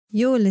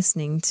You're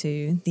listening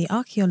to the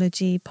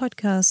Archaeology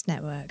Podcast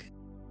Network.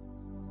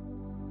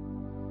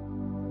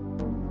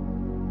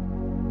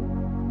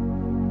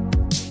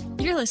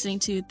 You're listening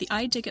to the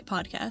I Dig It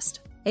podcast,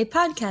 a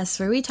podcast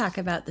where we talk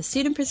about the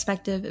student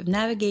perspective of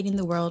navigating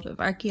the world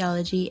of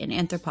archaeology and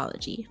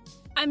anthropology.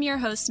 I'm your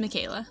host,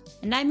 Michaela.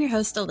 And I'm your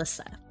host,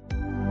 Alyssa.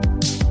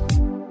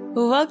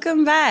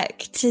 Welcome back.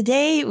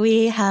 Today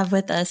we have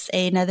with us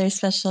another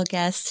special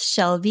guest,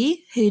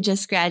 Shelby, who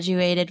just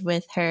graduated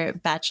with her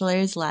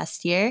bachelor's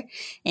last year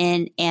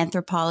in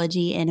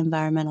anthropology and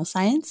environmental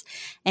science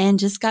and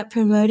just got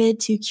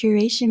promoted to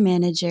curation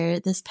manager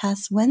this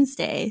past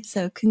Wednesday.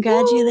 So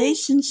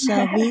congratulations,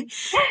 Shelby,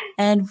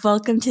 and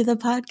welcome to the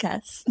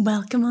podcast.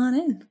 Welcome on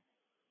in.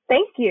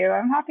 Thank you.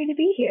 I'm happy to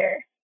be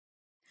here.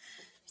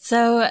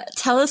 So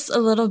tell us a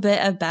little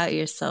bit about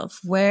yourself.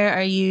 Where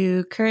are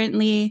you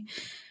currently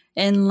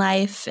in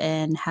life,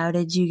 and how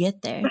did you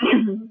get there?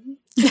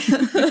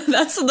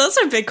 Those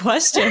are big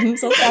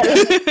questions. Yeah,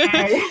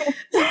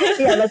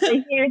 that's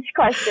a huge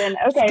question.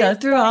 Okay, let's go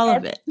through all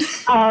of it.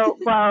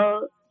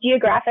 Well,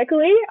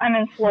 geographically, I'm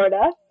in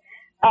Florida.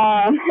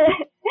 I'm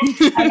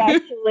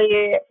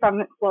actually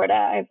from Florida.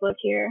 I've lived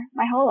here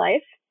my whole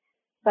life,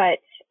 but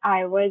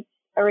I was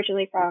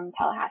originally from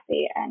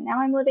Tallahassee, and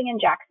now I'm living in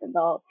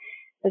Jacksonville.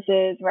 This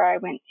is where I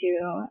went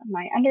to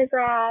my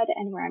undergrad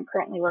and where I'm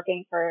currently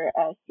working for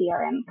a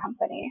CRM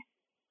company.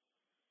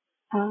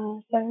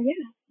 So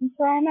yeah, that's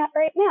where I'm at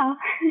right now.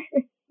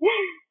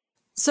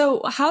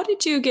 So how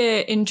did you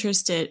get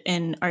interested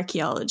in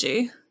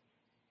archaeology?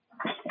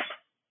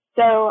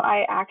 So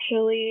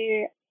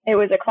it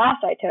was a class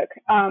I took.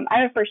 I'm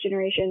a first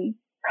generation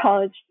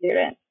college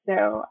student.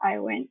 So I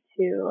went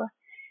to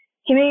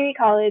community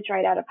college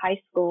right out of high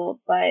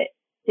school, but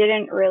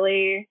didn't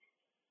really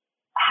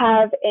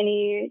have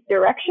any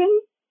direction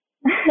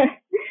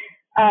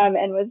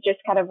and was just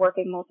kind of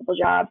working multiple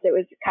jobs. It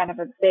was kind of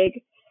a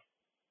big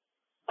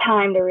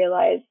time to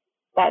realize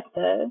that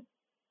the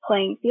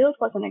playing field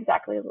wasn't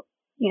exactly,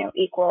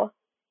 equal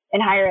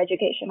in higher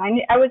education.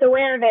 I was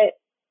aware of it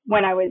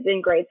when I was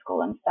in grade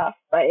school and stuff,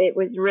 but it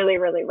was really,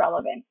 really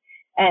relevant.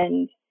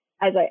 And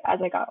as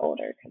I got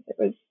older, because it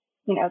was,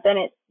 then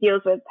it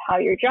deals with how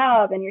your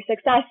job and your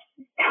success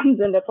comes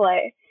into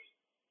play.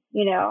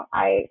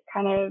 I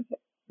kind of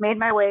made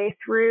my way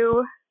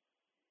through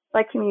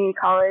community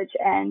college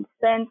and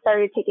then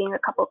started taking a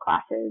couple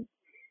classes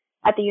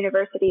at the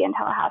university in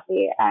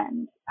Tallahassee,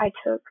 and I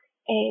took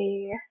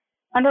a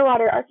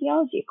underwater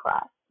archaeology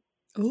class.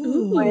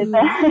 Ooh.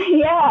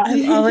 Yeah.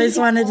 I've always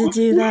wanted to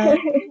do that.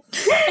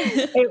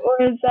 It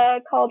was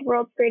called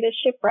World's Greatest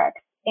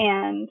Shipwrecks,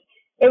 and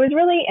it was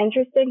really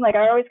interesting.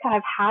 I always kind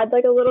of had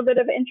a little bit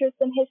of interest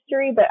in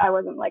history, but I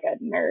wasn't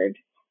a nerd,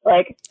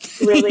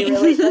 really,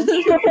 really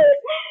into it.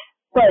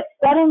 But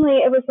suddenly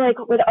it was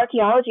with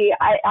archaeology,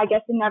 I guess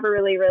I never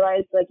really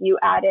realized you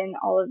add in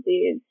all of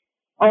these,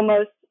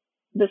 almost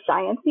the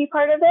sciencey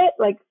part of it,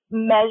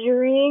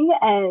 measuring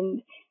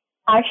and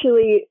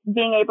actually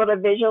being able to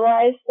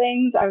visualize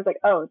things. I was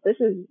oh, this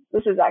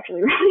is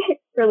actually really,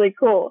 really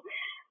cool.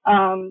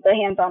 The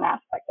hands-on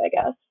aspect, I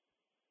guess,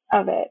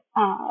 of it.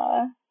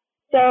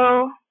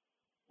 So,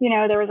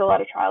 there was a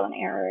lot of trial and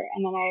error,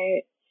 and then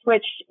I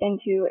switched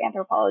into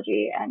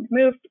anthropology and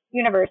moved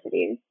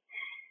universities.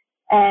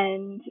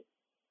 And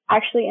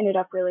actually ended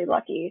up really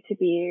lucky to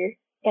be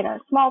in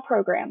a small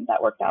program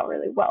that worked out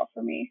really well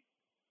for me.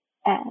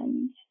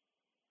 And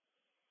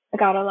I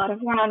got a lot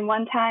of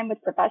one-on-one time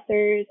with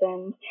professors,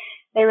 and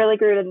they really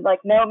grew to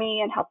know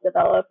me and help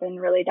develop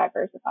and really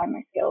diversify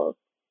my skills.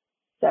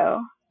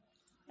 So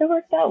it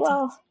worked out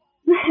well.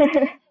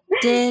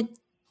 Did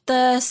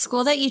the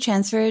school that you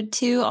transferred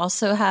to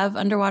also have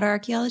underwater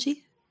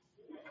archaeology?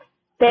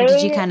 Or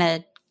did you kind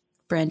of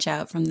branch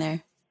out from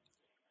there?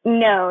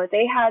 No,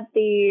 they had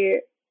the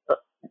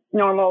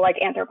normal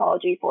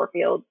anthropology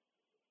 4-field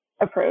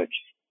approach.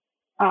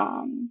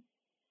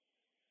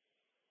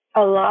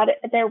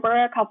 There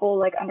were a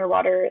couple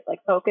underwater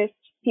focused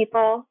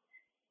people,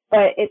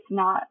 but it's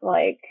not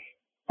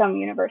some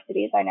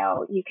universities. I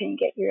know you can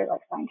get your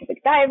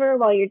scientific diver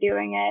while you're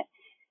doing it.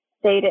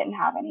 They didn't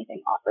have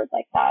anything offered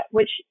like that,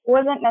 which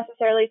wasn't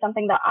necessarily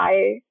something that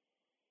I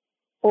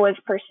was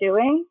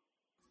pursuing.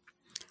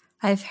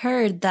 I've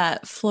heard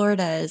that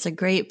Florida is a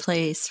great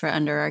place for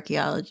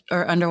underwater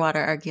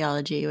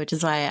archaeology, which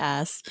is why I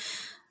asked.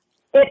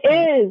 It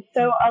is.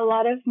 So a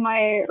lot of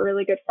my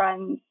really good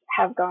friends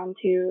have gone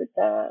to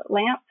the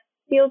LAMP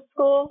Field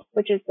School,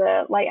 which is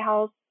the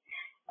Lighthouse.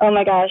 Oh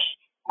my gosh,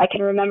 I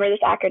can remember this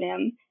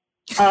acronym.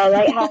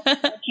 Lighthouse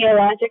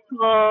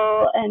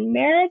Archaeological and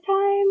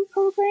Maritime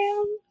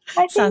Program,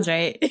 I think. Sounds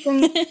right.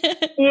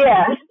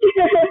 Yeah.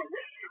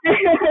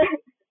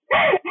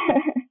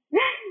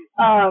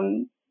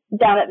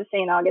 Down at the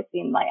St.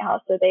 Augustine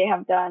Lighthouse. So they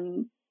have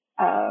done,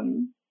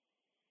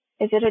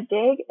 is it a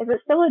dig? Is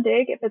it still a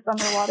dig if it's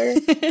underwater?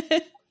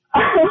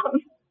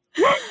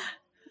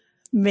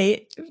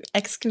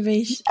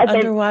 Excavation,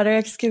 underwater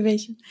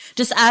excavation.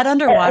 Just add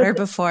underwater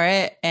before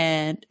it,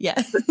 and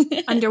yeah.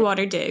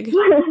 Underwater dig.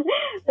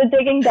 The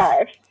digging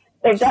dive.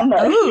 they've done those.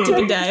 Oh,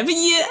 Deep dive.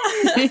 Yeah.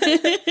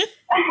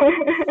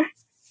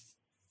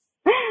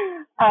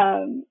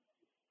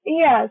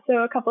 Yeah,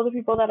 so a couple of the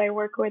people that I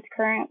work with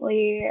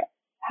currently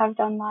have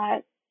done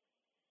that.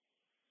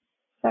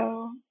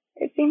 So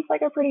it seems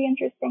like a pretty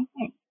interesting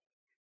thing.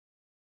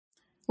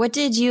 What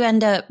did you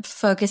end up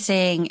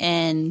focusing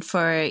in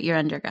for your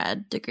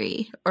undergrad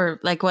degree? Or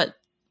like what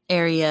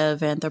area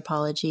of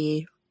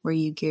anthropology were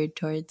you geared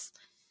towards?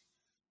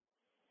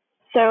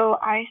 So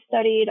I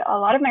studied a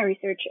lot of my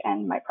research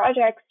and my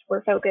projects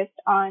were focused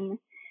on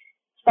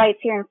sites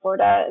here in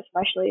Florida,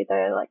 especially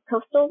the like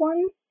coastal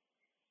ones.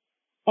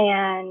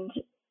 And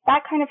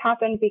that kind of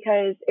happened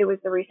because it was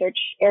the research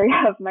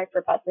area of my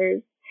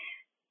professors.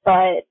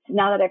 But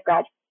now that I've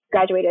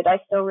graduated, I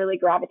still really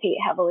gravitate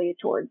heavily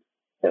towards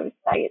those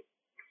sites.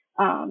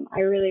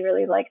 I really,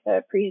 really like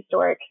the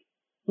prehistoric,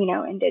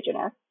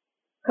 indigenous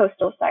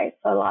coastal sites,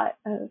 a lot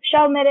of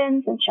shell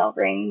middens and shell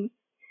rings,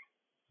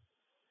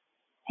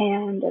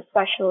 and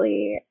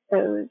especially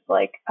those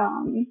like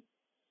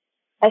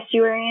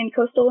estuarine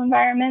coastal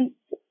environments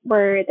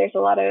where there's a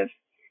lot of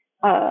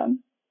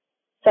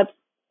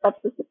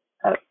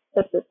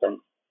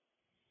subsistence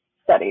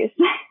studies.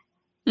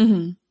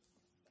 Mm-hmm.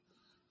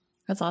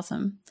 That's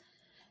awesome.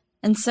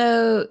 And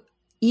so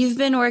you've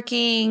been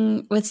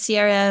working with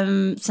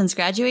CRM since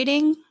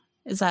graduating?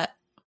 Is that?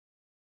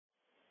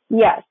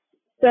 Yes.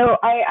 So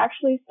I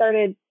actually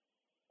started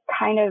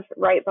kind of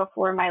right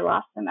before my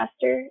last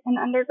semester in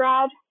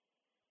undergrad,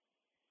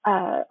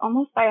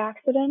 almost by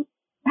accident.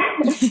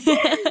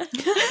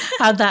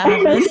 How'd that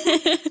happen?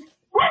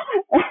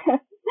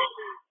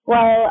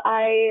 Well,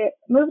 I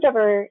moved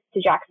over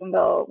to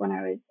Jacksonville when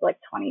I was like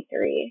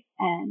 23,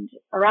 and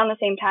around the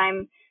same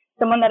time,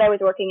 someone that I was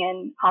working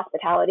in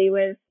hospitality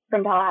with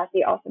from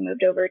Tallahassee also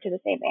moved over to the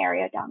same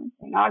area down in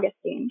St.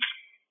 Augustine,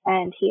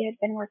 and he had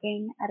been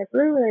working at a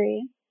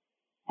brewery,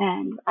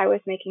 and I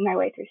was making my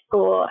way through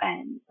school,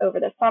 and over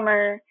the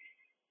summer,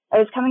 I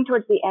was coming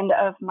towards the end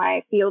of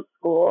my field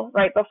school,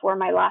 right before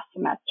my last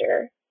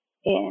semester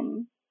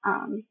in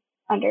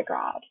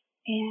undergrad,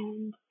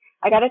 and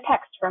I got a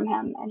text from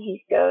him, and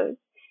he goes,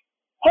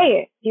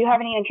 "Hey, do you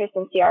have any interest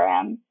in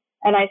CRM?"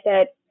 And I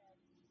said,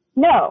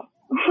 "No."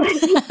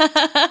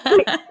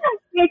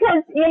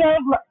 Because,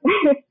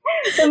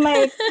 from my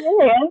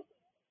experience,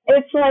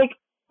 it's like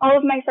all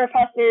of my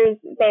professors,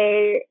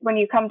 when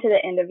you come to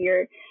the end of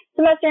your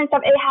semester and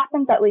stuff, it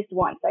happens at least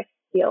once. I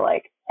feel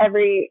like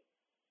every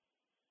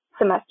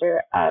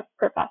semester a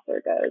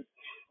professor goes,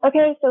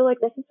 "Okay, so like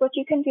this is what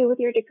you can do with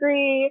your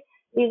degree.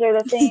 These are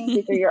the things,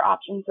 these are your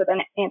options with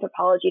an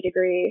anthropology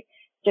degree,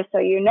 just so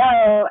you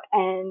know."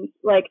 And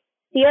like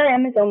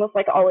CRM is almost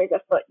like always a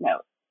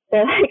footnote.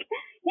 They're like,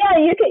 "Yeah,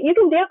 you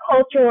can do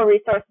cultural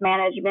resource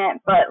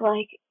management, but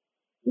like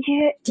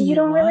you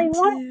don't really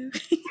want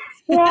to."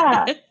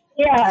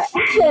 Yeah.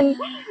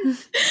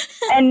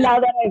 And now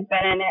that I've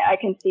been in it, I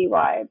can see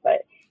why.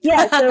 But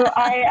yeah, so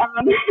I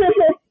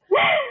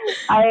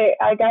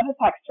I got a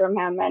text from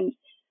him, and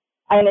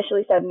I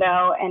initially said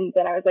no, and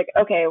then I was like,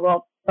 "Okay,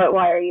 well, but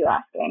why are you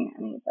asking?"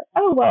 And he's like,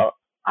 "Oh, well,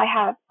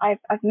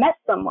 I've met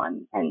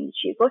someone, and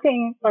she's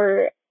looking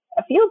for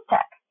a field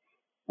tech."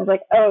 I was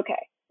like, "Oh,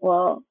 okay,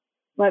 well,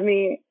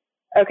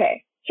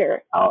 okay,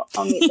 sure, I'll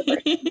meet the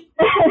person."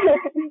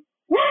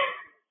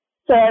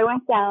 So I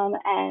went down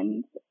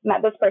and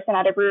met this person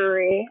at a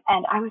brewery,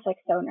 and I was like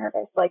so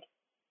nervous, like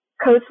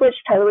code switch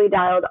totally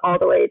dialed all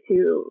the way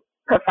to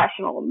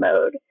professional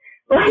mode,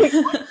 like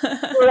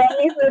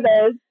ready for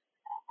this.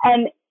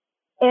 And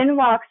in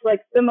walks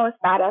like the most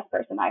badass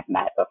person I've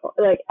met before,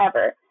 like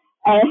ever.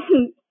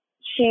 And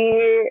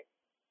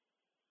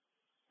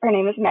her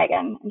name is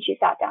Megan, and she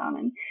sat down,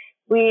 and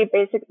we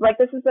basically, like,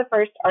 this is the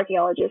first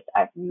archaeologist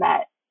I've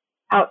met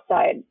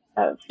outside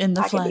of in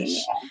the academia.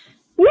 flesh.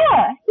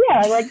 Yeah,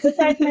 like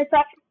besides my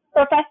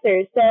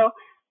professors. So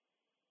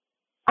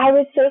I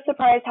was so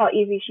surprised how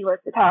easy she was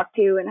to talk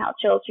to and how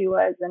chill she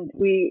was, and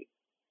we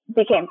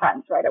became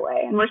friends right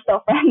away, and we're still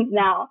friends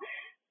now.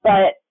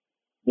 But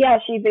yeah,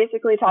 she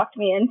basically talked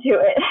me into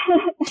it.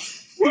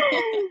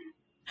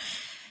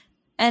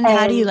 And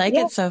how do you like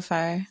it so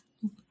far?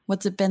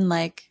 What's it been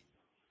like?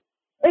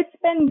 It's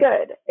been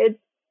good.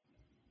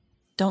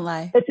 Don't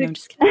lie. No, I'm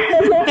just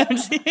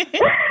kidding.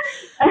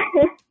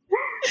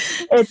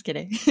 Just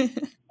kidding.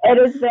 It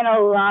has been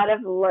a lot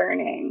of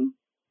learning,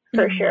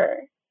 for sure,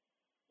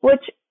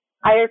 which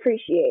I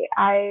appreciate.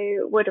 I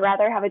would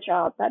rather have a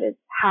job that is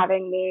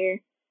having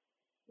me,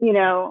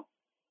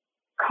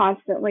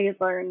 constantly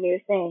learn new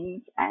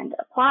things and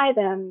apply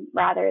them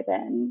rather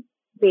than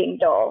being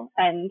dull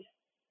and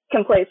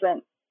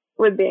complacent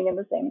with being in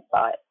the same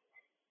spot.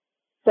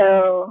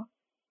 So,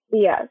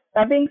 yes,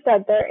 that being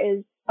said, there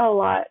is a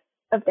lot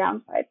of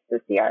downsides to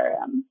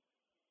CRM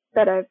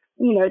that I've,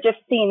 just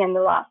seen in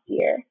the last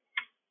year.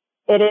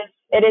 It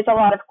is a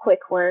lot of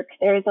quick work.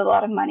 There is a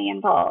lot of money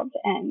involved,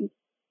 and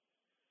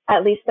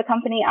at least the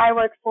company I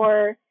work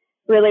for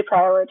really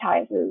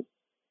prioritizes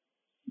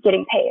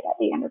getting paid at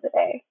the end of the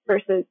day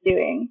versus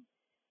doing,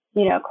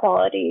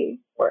 quality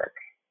work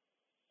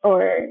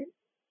or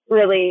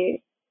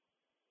really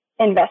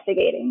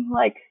investigating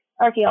like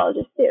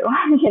archaeologists do,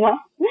 you know?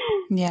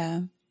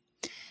 Yeah.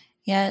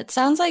 Yeah, it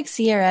sounds like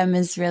CRM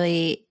is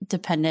really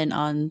dependent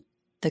on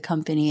the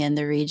company and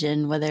the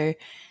region, whether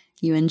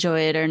you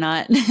enjoy it or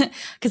not.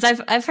 Because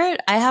I've heard,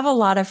 I have a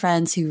lot of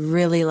friends who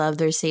really love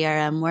their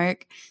CRM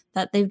work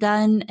that they've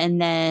done,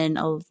 and then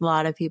a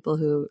lot of people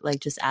who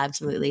like just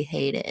absolutely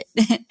hate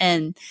it.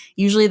 And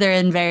usually they're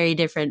in very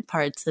different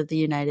parts of the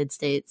United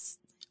States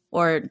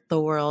or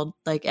the world.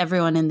 Like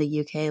everyone in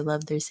the UK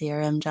loved their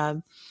CRM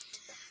job,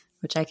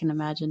 which I can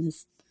imagine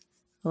is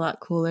a lot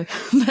cooler.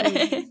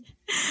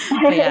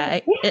 But yeah,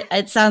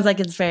 it sounds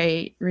like it's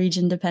very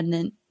region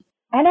dependent.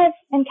 And I've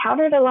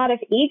encountered a lot of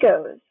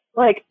egos,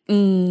 like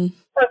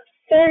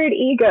absurd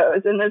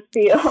egos in this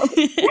field.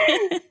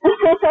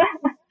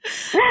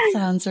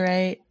 Sounds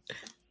right.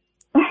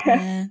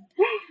 Yeah.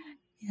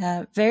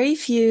 Yeah. Very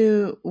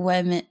few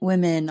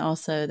women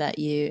also that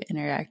you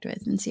interact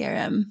with in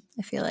CRM,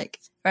 I feel like.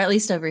 Or at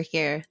least over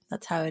here,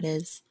 that's how it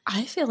is.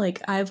 I feel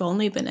like I've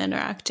only been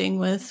interacting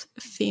with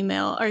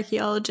female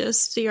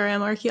archaeologists,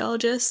 CRM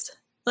archaeologists.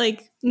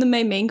 Like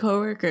my main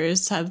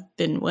coworkers have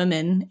been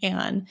women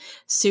and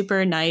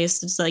super nice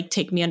to just like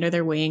take me under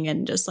their wing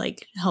and just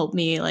like help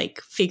me like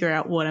figure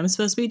out what I'm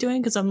supposed to be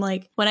doing. Cause I'm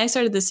like, when I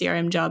started the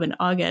CRM job in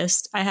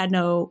August, I had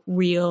no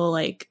real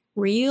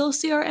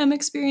CRM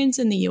experience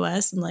in the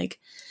US. And like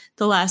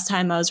the last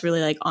time I was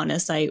really like on a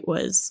site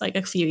was like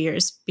a few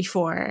years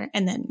before.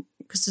 And then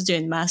because I was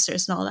doing the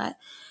master's and all that.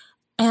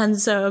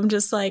 And so I'm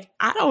just like,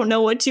 I don't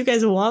know what you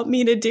guys want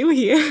me to do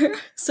here.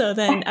 So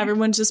then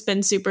everyone's just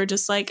been super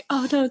just like,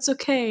 oh, no, it's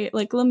okay.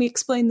 Like, let me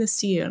explain this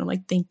to you. And I'm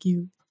like, thank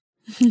you.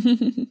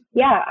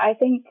 Yeah, I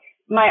think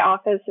my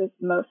office is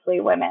mostly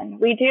women.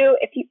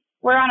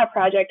 We're on a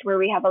project where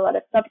we have a lot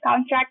of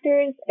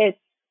subcontractors, it's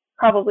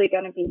probably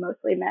going to be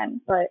mostly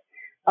men, but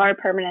our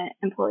permanent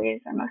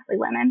employees are mostly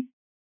women.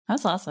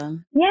 That's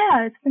awesome.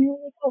 Yeah, it's been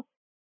really cool.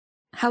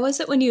 How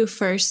was it when you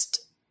first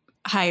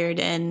hired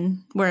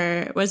in?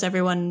 Was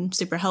everyone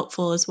super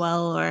helpful as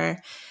well,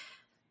 or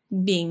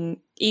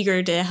being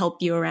eager to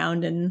help you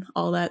around and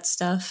all that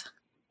stuff?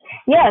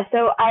 Yeah,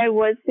 so I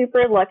was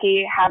super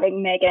lucky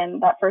having Megan,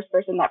 that first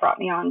person that brought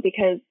me on,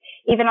 because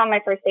even on my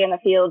first day in the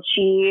field,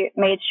 she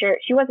made sure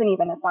she wasn't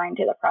even assigned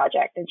to the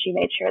project, and she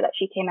made sure that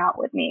she came out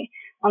with me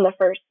on the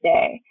first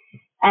day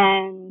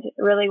and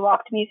really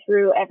walked me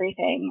through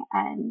everything.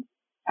 And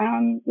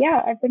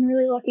yeah, I've been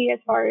really lucky as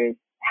far as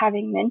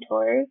having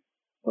mentors,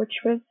 which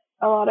was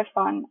a lot of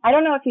fun. I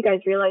don't know if you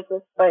guys realize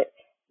this, but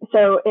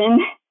so in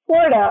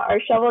Florida, our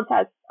shovel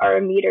tests are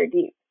 1 meter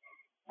deep.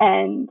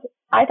 And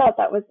I thought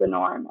that was the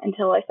norm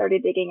until I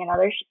started digging in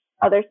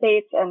other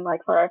states. And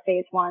like for our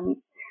phase 1,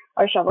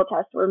 our shovel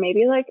tests were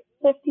maybe like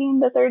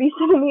 15 to 30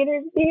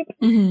 centimeters deep.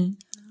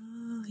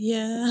 Mm-hmm.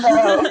 Yeah.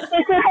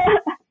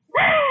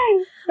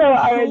 So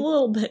I was a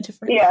little bit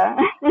different. Yeah.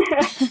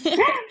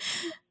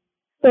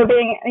 So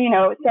being,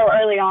 so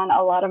early on,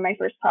 a lot of my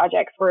first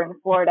projects were in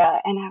Florida,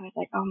 and I was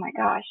like, oh my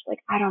gosh, like,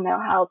 I don't know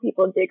how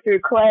people dig through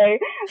clay.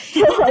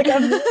 Like,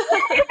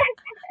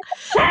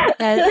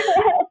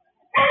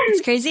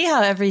 it's crazy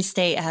how every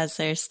state has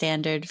their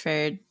standard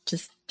for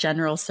just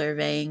general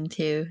surveying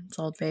too. It's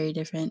all very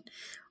different.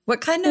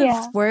 What kind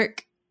of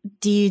work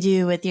do you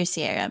do with your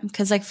CRM?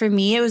 Because like for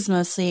me, it was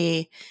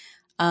mostly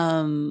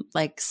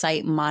like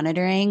site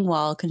monitoring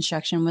while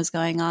construction was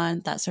going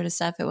on, that sort of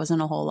stuff. It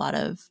wasn't a whole lot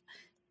of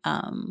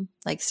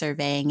like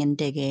surveying and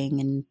digging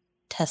and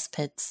test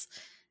pits.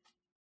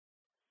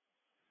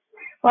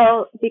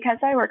 Well, because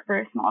I work for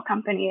a small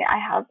company, I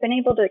have been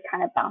able to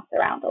kind of bounce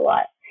around a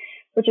lot,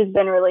 which has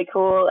been really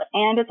cool.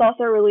 And it's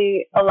also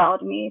really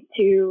allowed me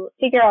to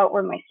figure out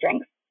where my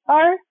strengths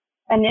are.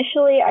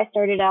 Initially, I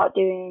started out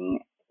doing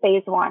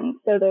phase 1.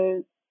 So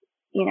those,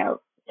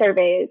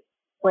 surveys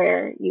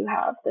where you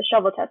have the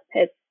shovel test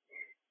pits,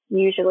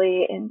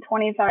 usually in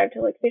 25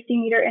 to like 50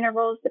 meter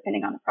intervals,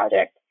 depending on the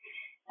project.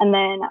 And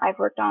then I've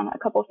worked on a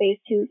couple phase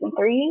 2s and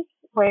 3s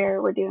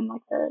where we're doing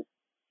like the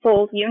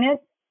full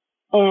units.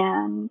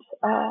 And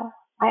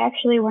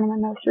one of my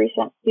most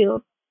recent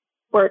field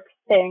work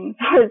things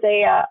was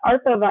a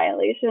ARPA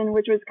violation,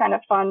 which was kind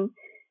of fun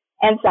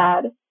and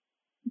sad.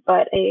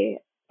 But a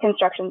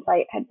construction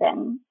site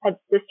had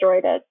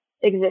destroyed an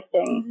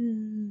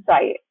existing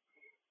site.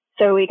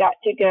 So we got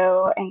to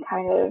go and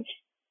kind of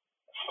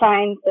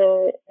find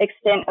the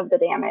extent of the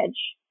damage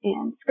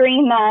and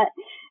screen that,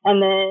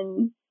 and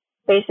then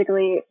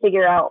basically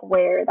figure out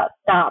where that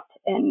stopped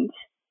and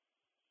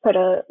put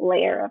a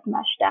layer of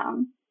mesh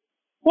down.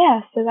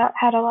 Yeah, so that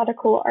had a lot of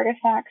cool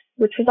artifacts,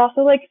 which was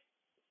also like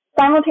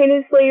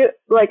simultaneously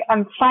like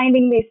I'm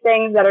finding these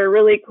things that are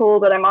really cool,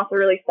 but I'm also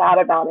really sad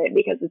about it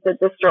because it's a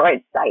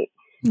destroyed site.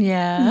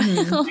 Yeah.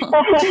 It's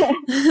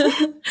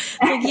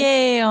like,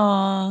 yay,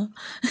 aw.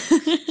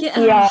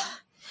 Yeah.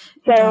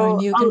 So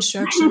new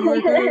construction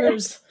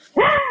workers.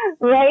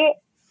 Right?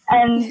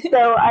 And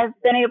so I've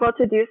been able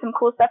to do some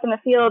cool stuff in the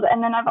field.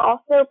 And then I've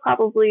also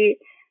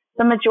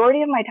the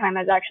majority of my time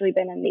has actually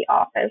been in the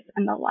office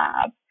and the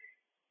lab,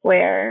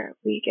 where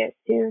we get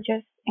to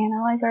just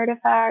analyze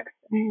artifacts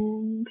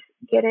and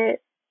get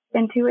it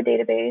into a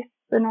database,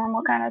 the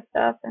normal kind of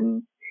stuff,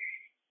 and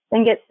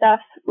then get stuff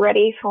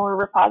ready for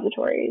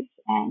repositories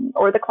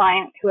or the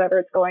client, whoever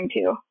it's going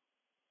to.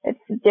 It's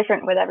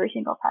different with every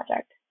single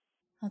project.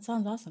 That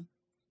sounds awesome.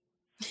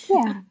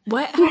 Yeah.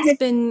 What has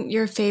been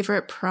your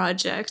favorite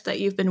project that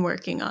you've been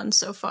working on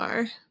so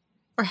far,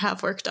 or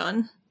have worked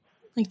on?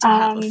 Like, to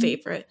have a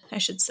favorite, I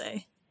should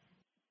say.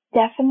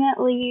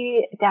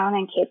 Definitely down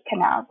in Cape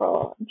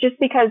Canaveral, just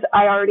because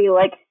I already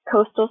like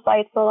coastal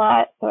sites a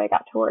lot, so I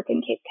got to work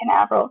in Cape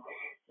Canaveral.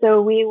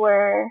 So we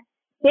were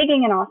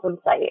digging an awesome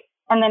site.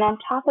 And then on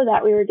top of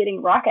that, we were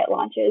getting rocket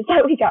launches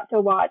that we got to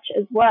watch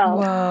as well.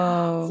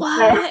 Whoa.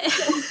 What?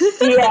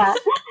 Yeah.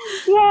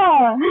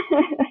 Yeah.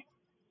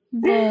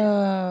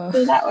 Whoa.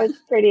 So that was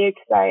pretty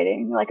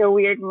exciting, like a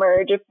weird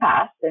merge of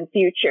past and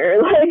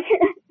future.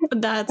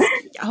 That's,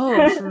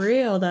 for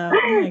real though.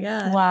 Oh my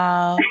God.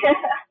 Wow.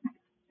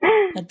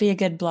 That'd be a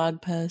good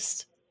blog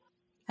post.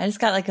 I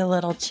just got like a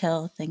little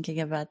chill thinking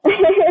about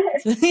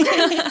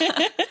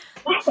that.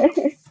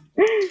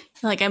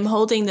 Like, I'm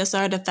holding this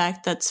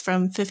artifact that's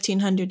from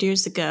 1500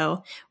 years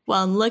ago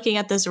while I'm looking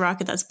at this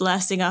rocket that's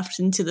blasting off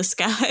into the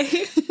sky.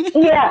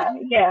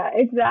 Yeah,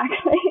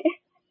 exactly.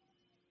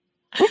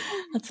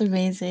 That's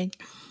amazing.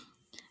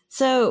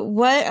 So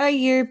what are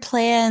your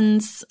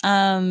plans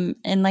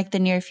in like the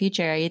near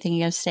future? Are you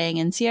thinking of staying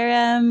in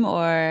CRM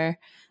or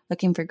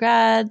looking for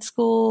grad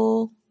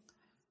school?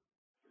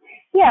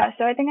 Yeah,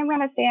 so I think I'm going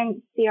to stay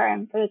in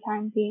CRM for the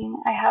time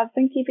being. I have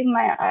been keeping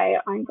my eye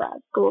on grad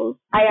schools.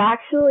 I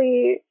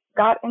actually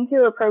got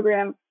into a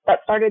program that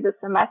started this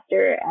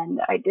semester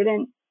and I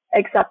didn't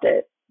accept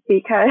it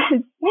because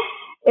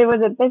it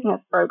was a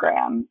business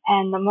program.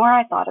 And the more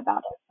I thought about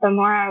it, the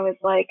more I was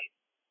like,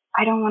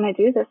 I don't want to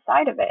do this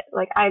side of it.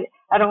 Like, I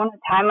don't want to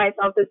tie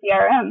myself to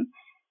CRM.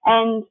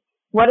 And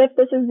what if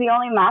this is the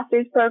only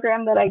master's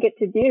program that I get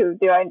to do?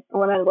 Do I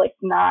want to like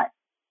not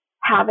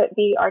have it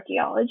be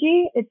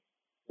archaeology?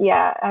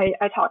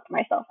 I talked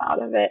myself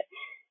out of it.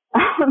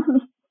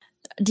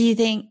 Do you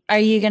think, are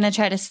you going to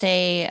try to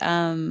stay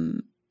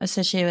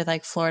associated with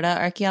like Florida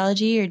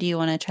archaeology, or do you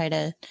want to try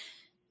to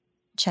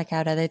check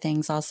out other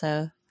things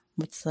also?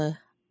 What's the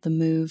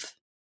move?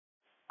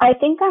 I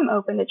think I'm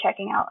open to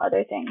checking out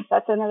other things.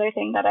 That's another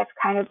thing that I've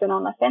kind of been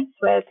on the fence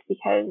with,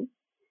 because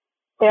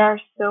there are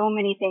so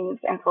many things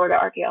in Florida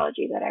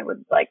archaeology that I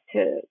would like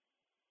to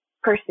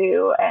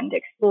pursue and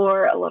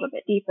explore a little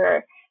bit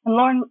deeper and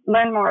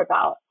learn more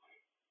about.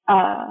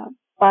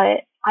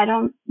 But I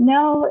don't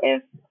know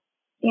if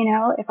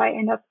I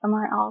end up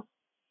somewhere else,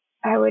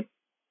 I would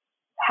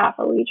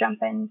happily jump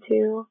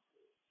into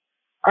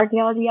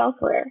archaeology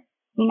elsewhere,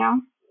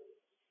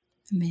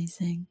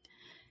 Amazing.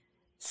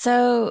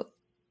 So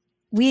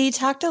we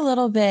talked a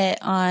little bit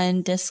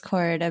on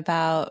Discord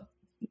about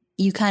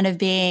you kind of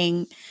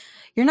being,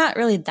 you're not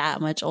really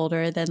that much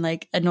older than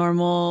like a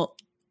normal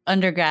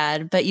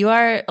undergrad, but you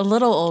are a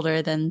little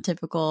older than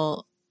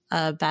typical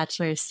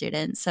bachelor's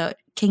student. So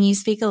can you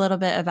speak a little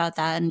bit about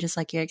that and just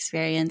like your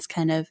experience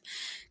kind of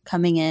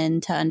coming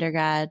into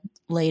undergrad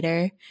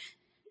later?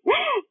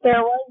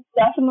 There was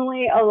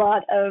definitely a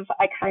lot of,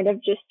 I kind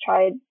of just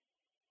tried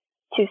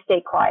to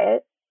stay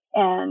quiet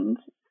and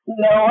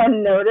no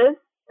one noticed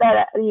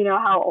that,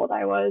 how old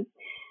I was,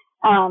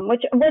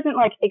 which wasn't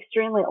like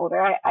extremely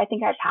older. I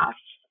think I passed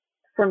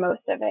for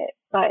most of it,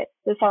 but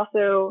this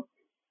also,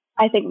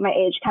 I think my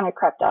age kind of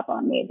crept up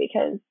on me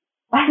because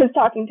I was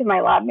talking to my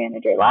lab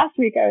manager last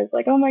week. I was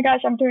like, oh my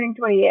gosh, I'm turning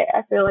 28.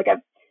 I feel like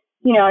I've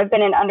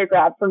been in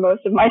undergrad for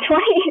most of my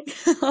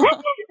 20s.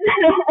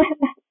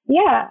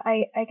 Yeah,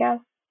 I guess.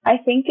 I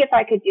think if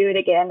I could do it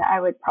again, I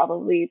would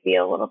probably be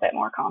a little bit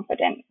more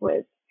confident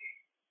with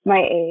my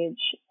age.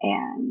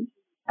 And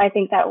I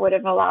think that would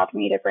have allowed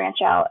me to branch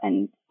out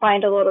and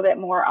find a little bit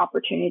more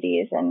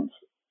opportunities. And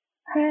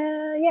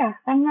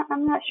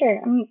I'm not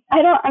sure. I'm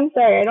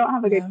sorry. I don't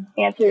have a good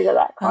answer to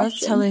that question. Oh,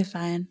 that's totally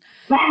fine.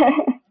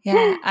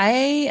 Yeah,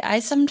 I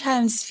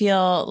sometimes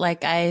feel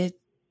like I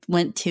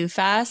went too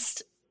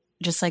fast,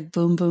 just like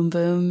boom, boom,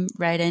 boom,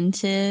 right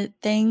into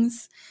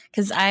things.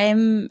 Because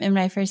I'm in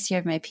my first year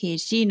of my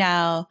PhD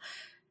now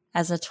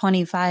as a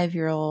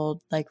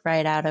 25-year-old, like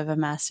right out of a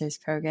master's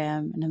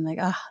program. And I'm like,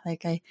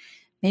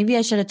 maybe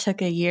I should have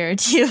took a year or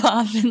two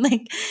off and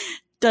like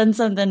done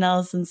something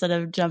else instead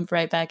of jump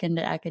right back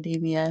into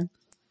academia.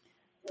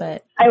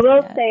 But I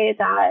will say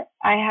that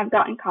I have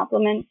gotten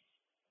compliments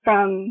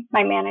from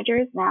my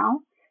managers now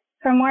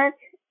from work.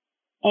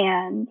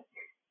 And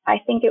I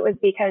think it was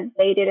because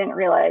they didn't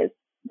realize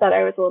that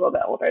I was a little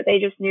bit older. They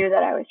just knew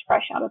that I was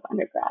fresh out of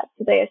undergrad.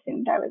 So they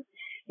assumed I was,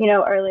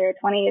 earlier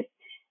 20s.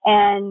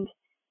 And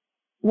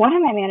one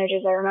of my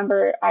managers, I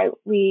remember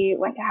we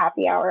went to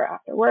happy hour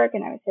after work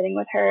and I was sitting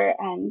with her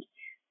and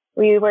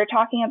we were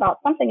talking about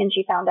something and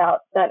she found out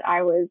that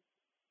I was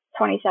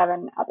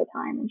 27 at the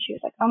time. And she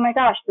was like, oh my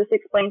gosh, this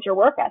explains your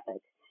work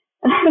ethic.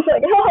 And I was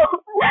like, oh,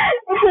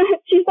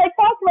 she's like,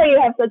 that's why you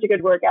have such a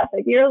good work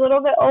ethic. You're a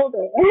little bit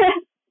older.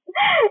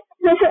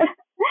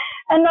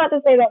 And not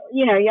to say that,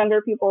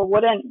 younger people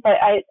wouldn't,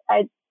 but I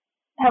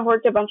have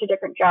worked a bunch of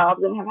different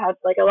jobs and have had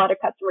like a lot of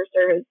customer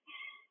service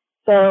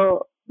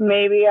So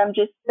maybe I'm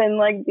just been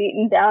like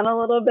beaten down a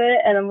little bit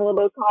and I'm a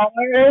little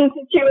calmer in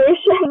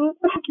situations.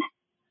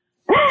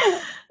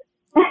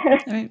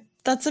 I mean,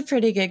 that's a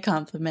pretty good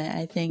compliment,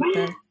 I think.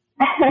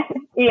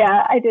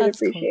 Yeah, I did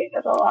appreciate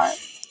it a lot.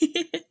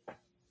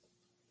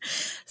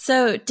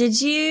 So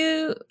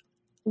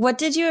what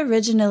did you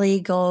originally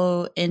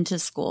go into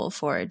school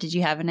for? Did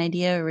you have an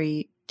idea, or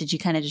did you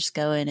kind of just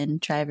go in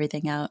and try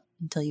everything out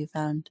until you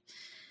found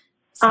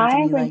something I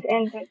you went liked?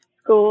 into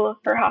school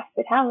for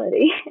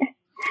hospitality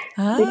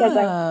because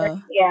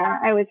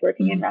I was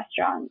working in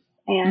restaurants,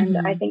 and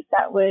I think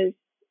that was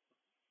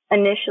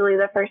initially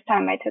the first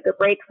time I took a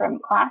break from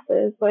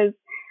classes. I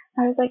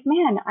was like,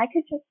 man, I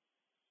could just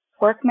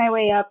work my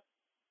way up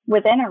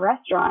within a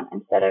restaurant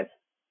instead of,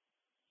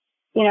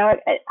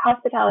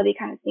 hospitality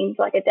kind of seems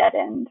like a dead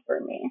end for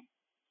me.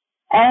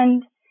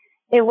 And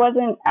it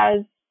wasn't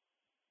as,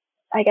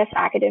 I guess,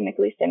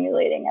 academically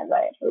stimulating as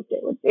I had hoped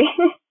it would be.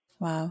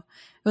 Wow.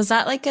 Was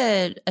that like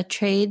a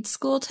trade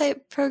school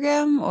type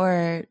program,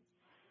 or?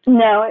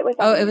 No, it was.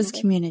 It was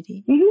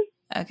community.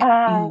 Mm-hmm. Okay.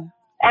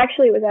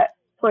 Actually, it was at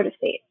Florida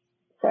State.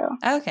 So.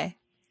 Okay.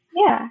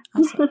 Yeah.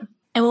 Awesome.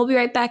 And we'll be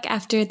right back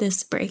after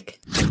this break.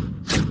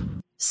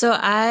 So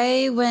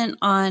I went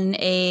on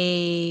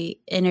a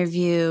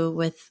interview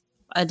with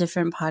a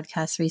different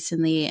podcast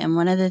recently, and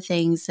one of the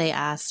things they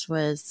asked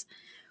was,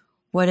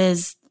 what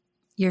is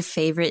your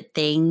favorite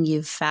thing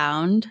you've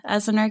found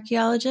as an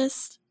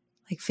archaeologist?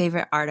 Like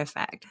favorite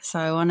artifact. So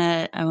I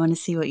want to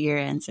see what your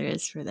answer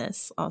is for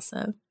this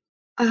also.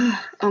 Oh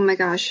my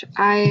gosh,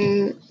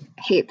 I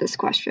hate this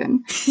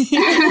question.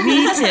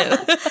 Me too.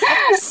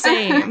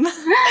 Same.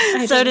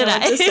 So did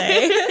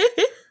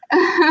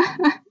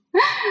I.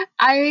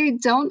 I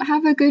don't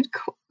have a good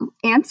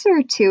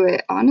answer to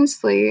it,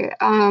 honestly.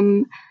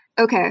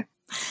 Okay.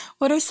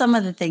 What are some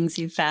of the things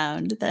you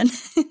found then?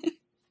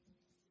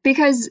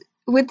 Because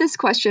with this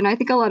question, I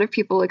think a lot of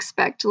people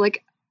expect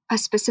like a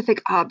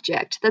specific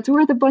object that's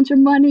worth a bunch of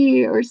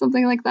money or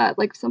something like that,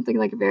 like something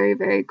like very,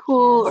 very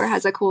cool or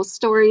has a cool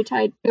story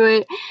tied to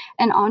it.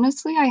 And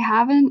honestly, I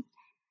haven't.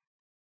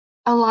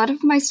 A lot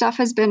of my stuff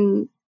has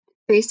been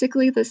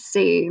basically the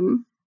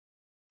same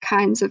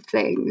kinds of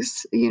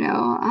things, a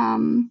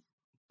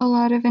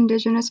lot of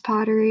indigenous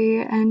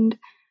pottery. And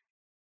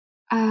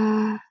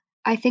I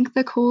think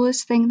the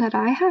coolest thing that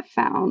I have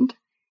found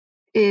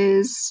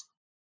is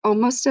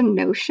almost a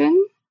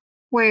notion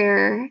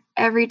where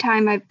every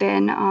time I've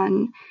been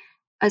on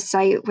a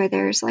site where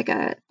there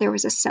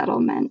was a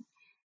settlement,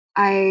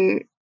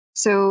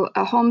 so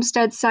a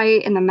homestead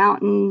site in the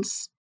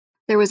mountains,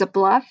 there's a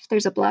bluff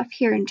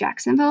here in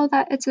Jacksonville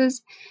that it's a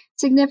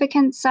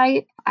significant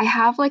site. I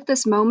have like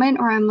this moment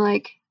where I'm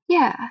like,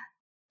 yeah,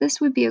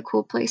 this would be a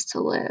cool place to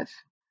live.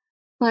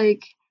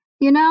 Like,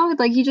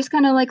 like you just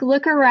kind of like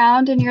look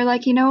around and you're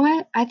like, you know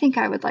what? I think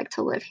I would like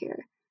to live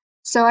here.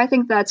 So I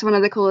think that's one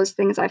of the coolest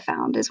things I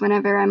found is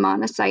whenever I'm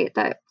on a site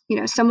that,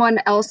 someone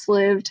else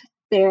lived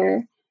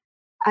there,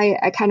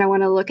 I kind of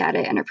want to look at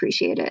it and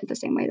appreciate it the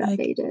same way that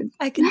they did.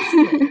 I can see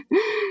it.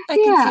 I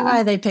can see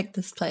why they picked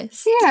this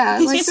place. Yeah,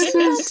 like this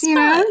is,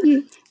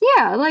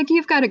 like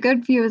you've got a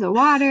good view of the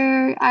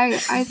water.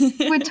 I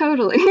would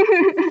totally.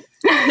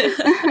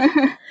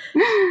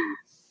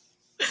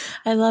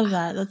 I love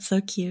that. That's so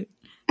cute.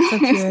 So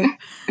pure.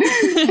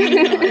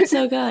 It's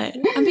so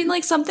good. I mean,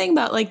 like something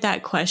about like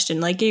that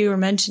question, like you were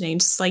mentioning,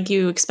 just like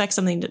you expect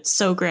something that's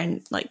so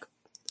grand, like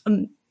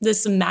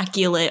this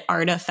immaculate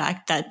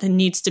artifact that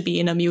needs to be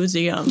in a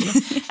museum,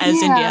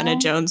 as Indiana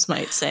Jones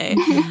might say.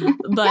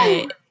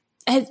 But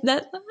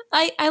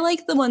I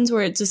like the ones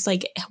where it's just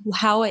like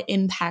how it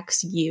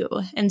impacts you.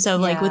 And so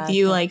like with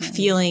you, like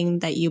feeling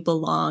that you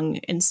belong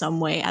in some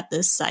way at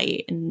this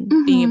site and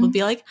being able to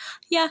be like,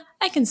 yeah,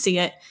 I can see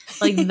it.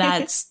 Like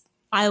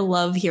I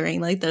love hearing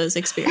like those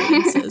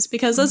experiences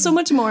because that's so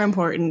much more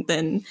important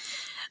than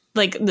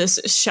like this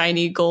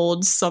shiny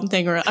gold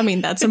something, or I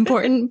mean, that's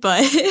important,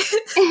 but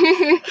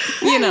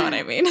you know what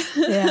I mean?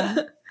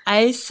 Yeah.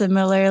 I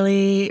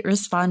similarly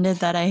responded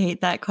that I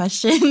hate that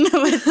question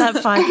with that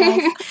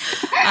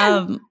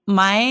podcast.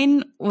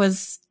 Mine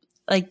was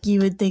like,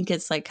 you would think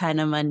it's like kind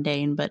of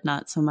mundane, but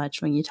not so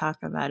much when you talk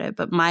about it.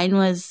 But mine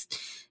was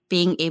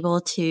being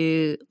able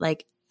to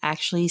like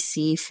actually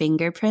see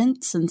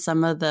fingerprints in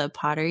some of the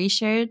pottery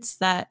sherds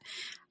that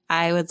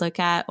I would look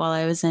at while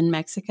I was in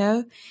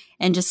Mexico,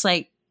 and just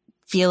like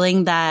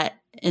feeling that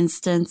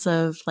instance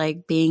of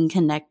like being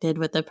connected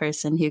with the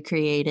person who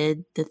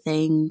created the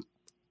thing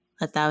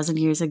 1,000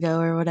 years ago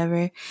or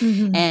whatever.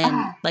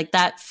 And like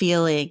that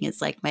feeling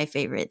is like my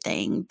favorite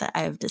thing that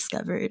I've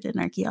discovered in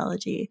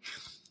archaeology.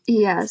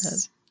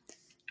 Yes. So.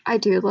 I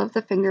do love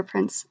the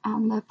fingerprints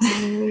on the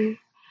pottery.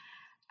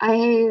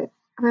 I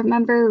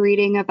remember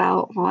reading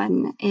about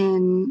one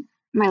in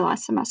my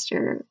last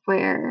semester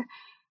where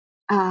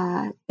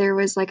there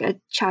was like a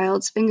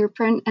child's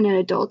fingerprint and an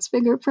adult's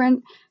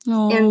fingerprint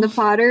in the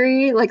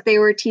pottery. Like they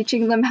were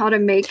teaching them how to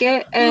make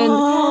it. And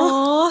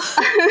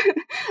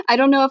I I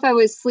don't know if I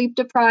was sleep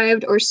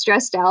deprived or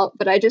stressed out,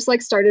 but I just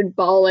like started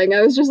bawling. I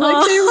was just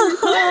like, they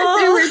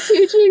were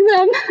teaching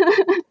them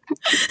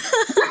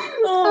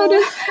how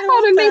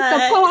to make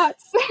the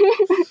pots.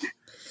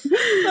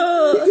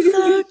 Oh,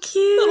 so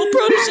cute. Little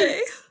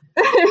protege.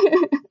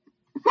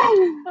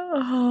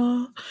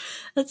 Oh,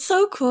 that's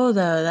so cool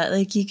though, that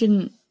like you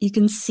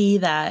can see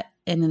that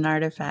in an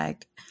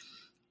artifact.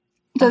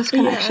 Those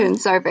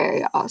connections are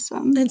very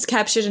awesome. It's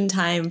captured in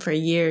time for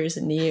years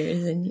and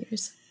years and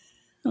years.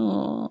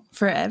 Oh,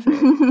 forever.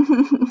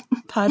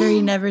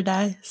 Pottery never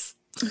dies.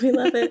 We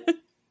love it.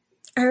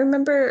 I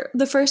remember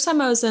the first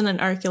time I was in an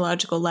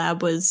archaeological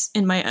lab was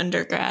in my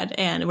undergrad,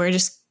 and we're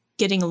just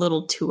getting a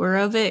little tour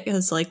of it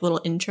as like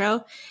little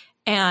intro.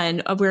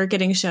 And we were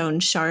getting shown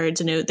shards,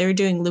 and they were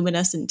doing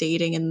luminescent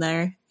dating in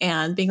there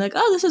and being like,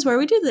 oh, this is where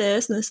we do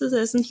this, and this is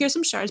this, and here's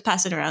some shards,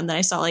 pass it around. Then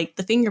I saw like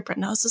the fingerprint,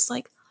 and I was just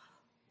like,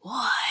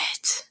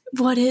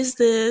 what is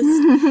this?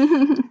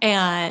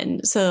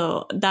 And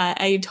so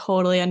that I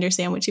totally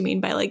understand what you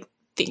mean by like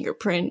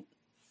fingerprint,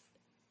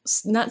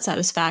 not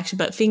satisfaction,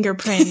 but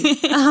fingerprint.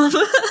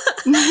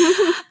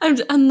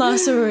 I'm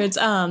lost for words.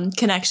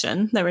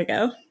 Connection. There we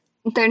go.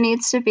 There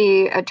needs to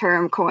be a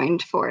term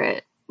coined for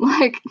it,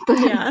 like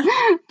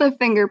the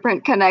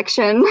fingerprint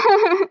connection.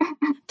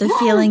 The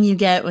feeling you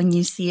get when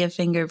you see a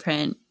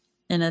fingerprint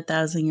in a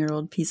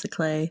 1,000-year-old piece of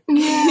clay.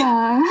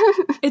 Yeah.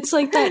 It's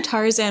like that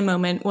Tarzan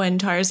moment when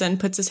Tarzan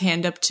puts his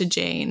hand up to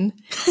Jane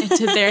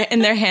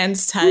and their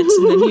hands touch,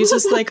 and then he's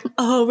just like,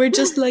 oh, we're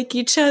just like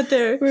each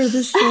other. We're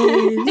the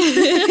same.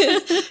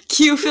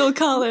 Cue Phil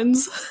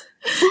Collins.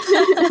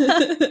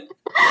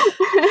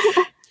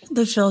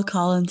 The Phil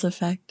Collins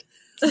effect.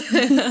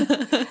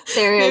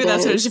 Maybe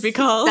that's what it should be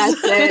called. That's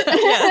it.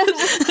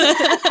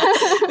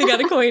 We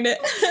gotta coin it.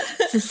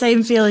 It's the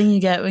same feeling you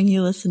get when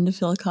you listen to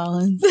Phil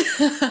Collins.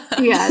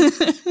 Yes.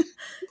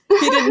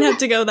 He didn't have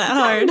to go that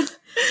hard.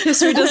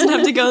 History doesn't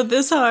have to go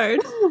this hard.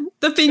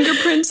 The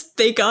fingerprints,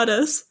 they got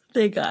us.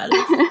 They got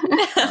us.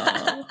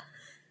 Oh.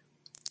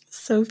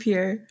 So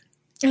pure.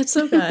 It's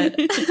so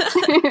good.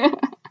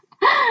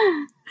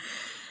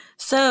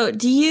 So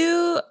do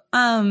you,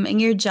 in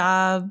your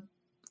job,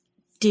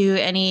 do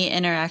any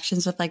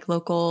interactions with like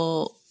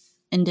local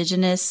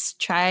indigenous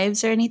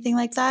tribes or anything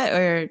like that?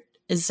 Or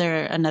is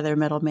there another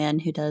middleman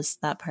who does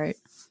that part?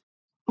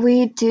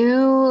 We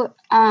do.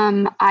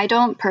 I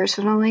don't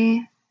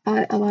personally,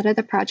 but a lot of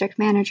the project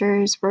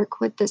managers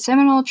work with the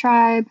Seminole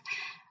tribe,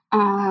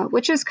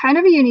 which is kind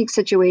of a unique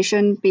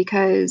situation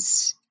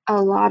because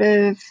a lot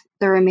of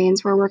the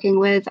remains we're working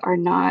with are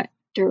not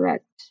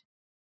direct,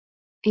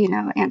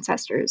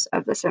 ancestors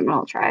of the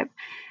Seminole tribe,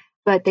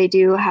 but they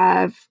do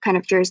have kind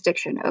of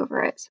jurisdiction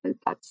over it. So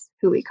that's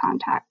who we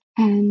contact.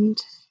 And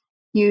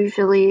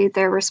usually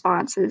their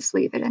response is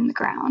leave it in the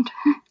ground.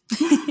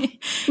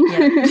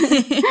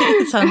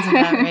 Yeah. Sounds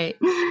about right.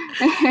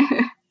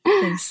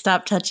 Like,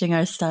 stop touching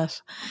our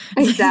stuff.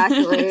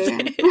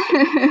 Exactly.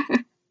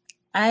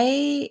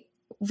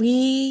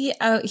 We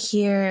out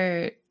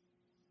here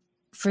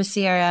for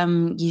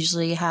CRM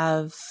usually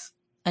have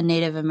a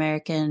Native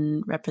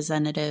American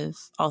representative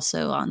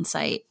also on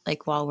site,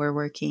 like while we're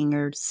working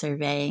or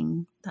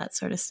surveying, that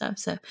sort of stuff.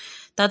 So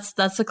that's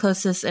the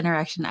closest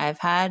interaction I've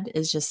had,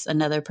 is just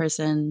another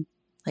person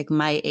like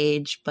my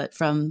age, but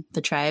from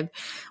the tribe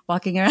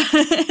walking around.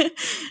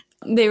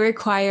 They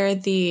require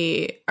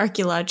the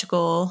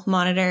archaeological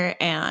monitor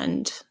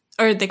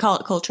or they call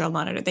it cultural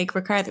monitor. They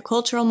require the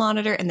cultural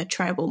monitor and the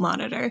tribal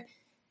monitor.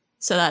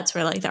 So that's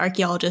where like the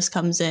archaeologist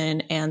comes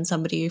in and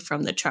somebody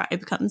from the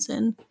tribe comes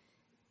in.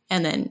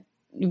 And then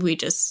we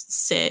just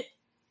sit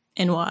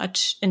and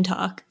watch and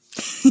talk.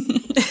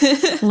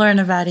 Learn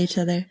about each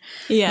other.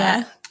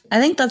 Yeah. I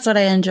think that's what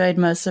I enjoyed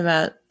most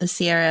about the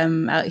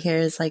CRM out here,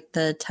 is like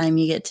the time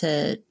you get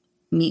to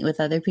meet with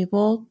other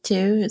people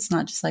too. It's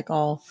not just like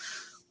all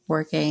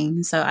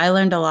working. So I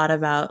learned a lot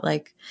about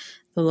like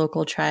the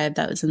local tribe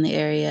that was in the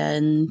area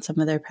and some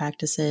of their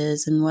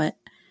practices and what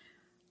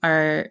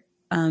our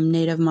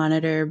Native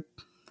monitor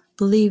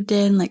believed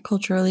in, like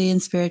culturally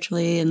and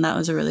spiritually. And that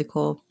was a really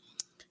cool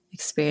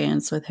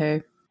experience with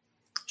her.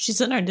 She's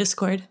in our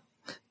Discord.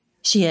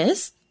 She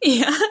is?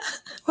 Yeah.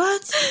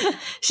 What?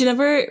 She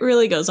never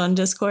really goes on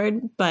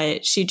Discord,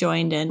 but she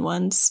joined in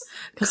once.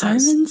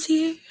 Carmen's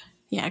here?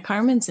 Yeah,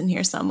 Carmen's in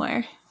here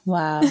somewhere.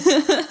 Wow.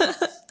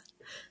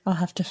 I'll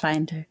have to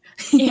find her.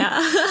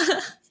 Yeah.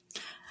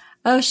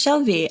 Oh,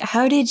 Shelby,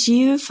 how did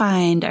you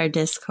find our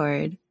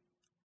Discord?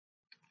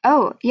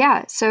 Oh,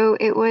 yeah. So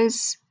it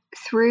was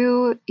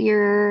through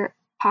your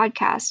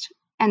podcast.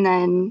 And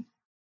then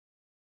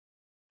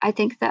I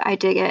think that I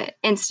did it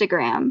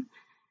Instagram.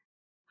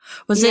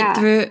 Was it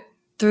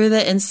through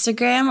the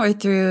Instagram or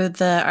through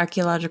the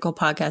Archaeological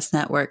Podcast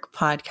Network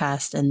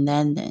podcast and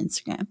then the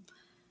Instagram?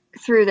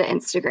 Through the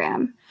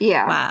Instagram.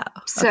 Yeah. Wow.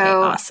 So okay,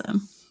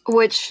 awesome.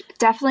 Which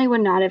definitely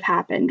would not have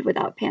happened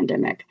without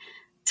pandemic.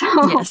 So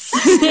yes.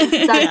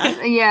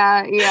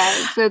 yeah.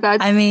 So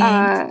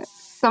that's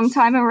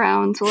sometime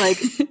around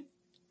like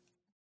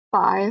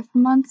 5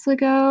 months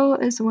ago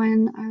is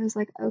when I was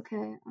like,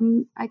 okay,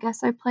 I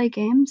guess I play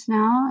games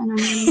now, and I'm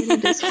going to get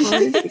a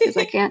Discord because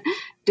I can't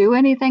do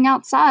anything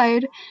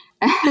outside.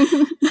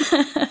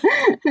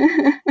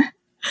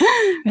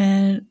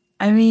 Man,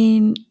 I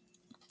mean,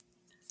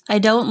 I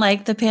don't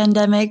like the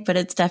pandemic, but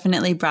it's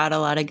definitely brought a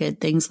lot of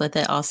good things with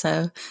it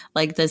also.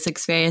 Like this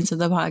experience of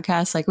the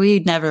podcast, like we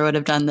never would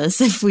have done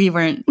this if we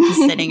weren't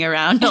just sitting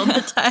around all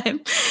the time.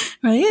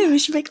 We're like, yeah, we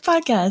should make a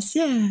podcast.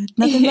 Yeah,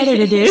 nothing better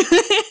to do.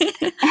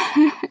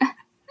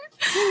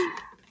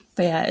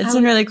 But yeah, it's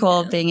been really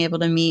cool being able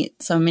to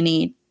meet so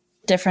many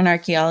different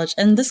archaeologists.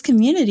 And this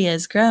community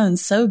has grown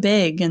so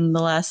big in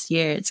the last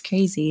year. It's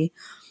crazy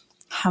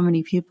how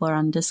many people are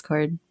on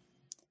Discord.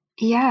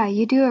 Yeah,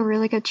 you do a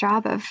really good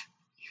job of,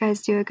 you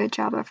guys do a good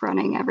job of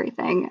running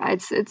everything.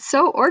 It's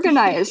so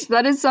organized.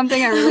 That is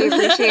something I really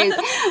appreciate.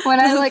 When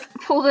I like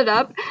pulled it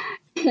up,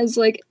 I was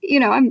like, you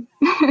know, I'm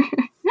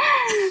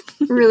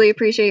really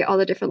appreciate all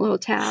the different little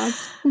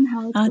tabs and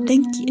how it's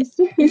organized.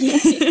 Thank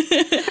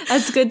you.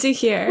 That's good to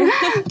hear.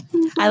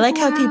 I like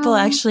how people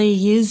actually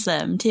use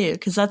them too,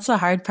 because that's the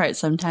hard part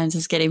sometimes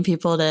is getting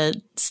people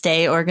to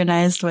stay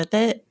organized with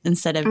it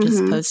instead of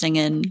just posting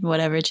in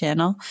whatever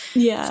channel.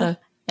 Yeah. So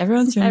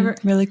everyone's been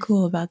really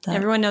cool about that.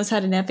 Everyone knows how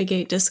to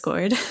navigate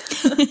Discord,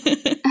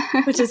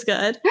 which is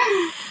good.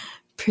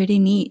 Pretty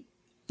neat.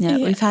 Yeah,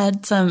 we've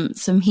had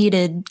some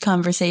heated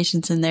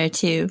conversations in there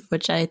too,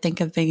 which I think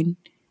have been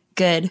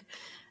good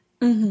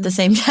at the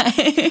same time.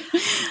 A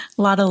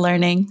lot of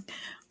learning.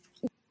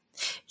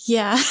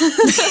 Yeah.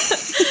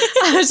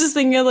 I was just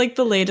thinking of like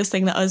the latest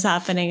thing that was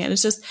happening. And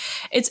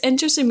it's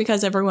interesting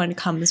because everyone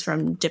comes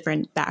from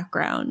different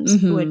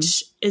backgrounds,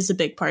 which is a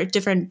big part.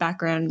 Different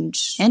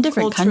backgrounds. And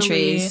different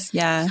countries.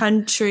 Yeah.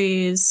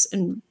 Countries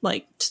and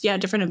like,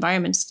 different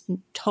environments.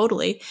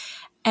 Totally.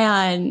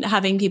 And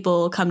having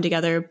people come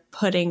together,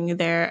 putting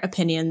their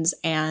opinions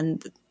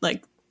and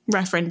like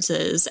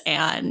references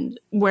and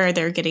where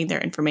they're getting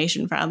their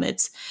information from.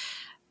 It's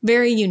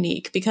very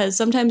unique because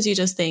sometimes you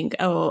just think,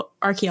 oh,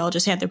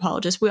 archaeologists,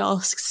 anthropologists, we all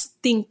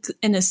think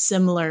in a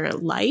similar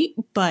light,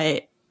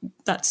 but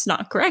that's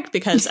not correct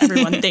because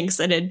everyone thinks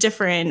in a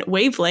different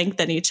wavelength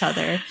than each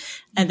other.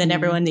 And then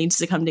everyone needs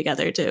to come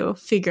together to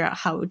figure out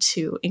how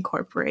to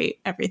incorporate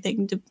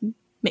everything to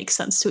make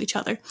sense to each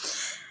other.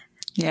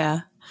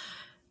 Yeah,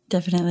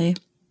 definitely.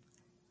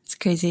 It's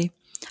crazy.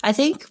 I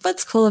think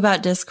what's cool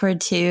about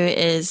Discord too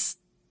is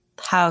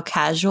how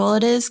casual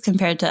it is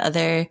compared to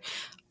other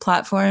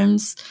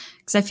platforms.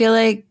 Because I feel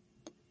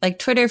like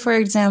Twitter, for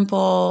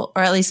example,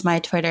 or at least my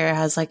Twitter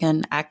has like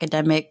an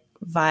academic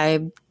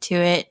vibe to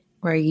it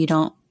where you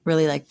don't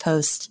really like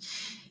post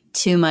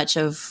too much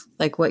of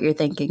like what you're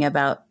thinking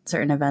about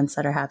certain events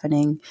that are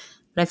happening.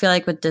 But I feel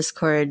like with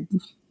Discord,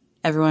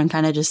 everyone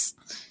kind of just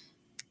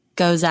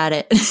goes at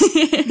it.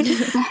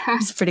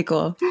 It's pretty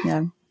cool.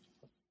 Yeah.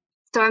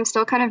 So I'm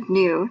still kind of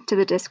new to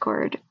the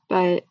Discord,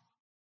 but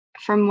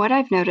from what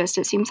I've noticed,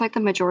 it seems like the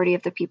majority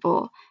of the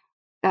people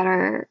that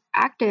are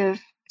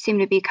active seem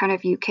to be kind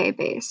of UK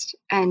based.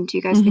 And do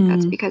you guys think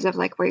that's because of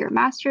like where your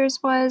master's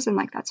was and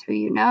like that's who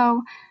you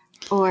know?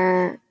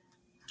 Or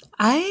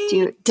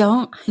I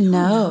don't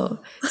know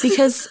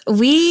because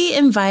we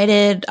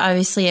invited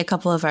obviously a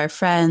couple of our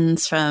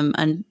friends from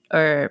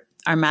or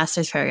our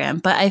master's program,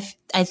 but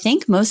I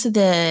think most of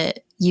the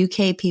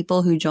UK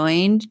people who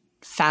joined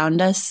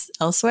found us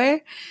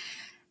elsewhere.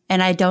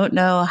 And I don't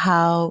know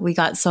how we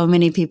got so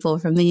many people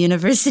from the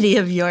University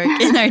of York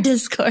in our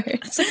Discord.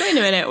 It's like, wait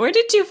a minute, where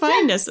did you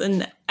find us?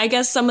 And I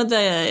guess some of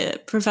the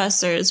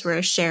professors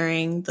were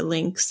sharing the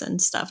links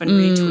and stuff and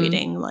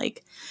retweeting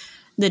like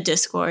the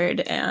Discord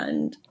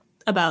and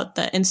about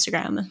the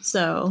Instagram.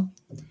 So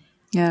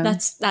yeah,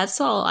 that's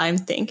all I'm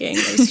thinking.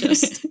 It's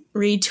just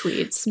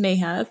retweets,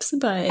 mayhaps,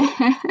 but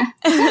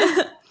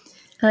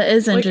that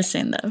is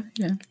interesting though.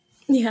 Yeah.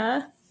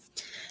 Yeah.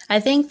 I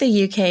think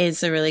the UK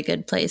is a really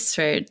good place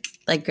for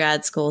like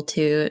grad school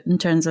too, in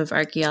terms of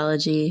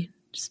archaeology.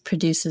 Just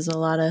produces a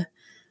lot of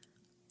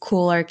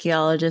cool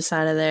archaeologists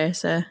out of there.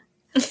 So,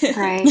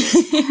 right.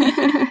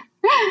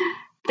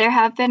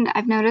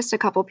 I've noticed a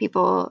couple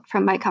people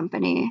from my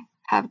company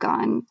have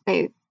gone,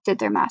 they did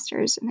their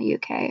masters in the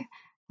UK,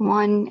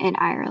 one in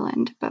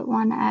Ireland, but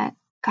one at,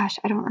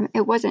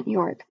 it wasn't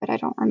York, but I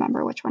don't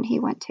remember which one he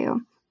went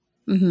to.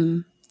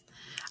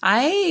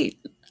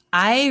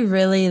 I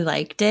really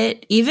liked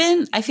it.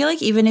 I feel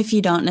like even if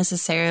you don't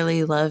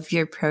necessarily love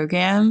your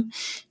program,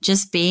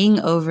 just being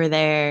over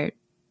there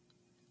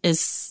is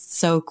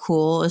so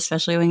cool,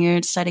 especially when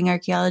you're studying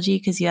archaeology,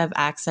 because you have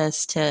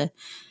access to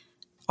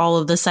all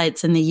of the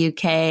sites in the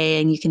UK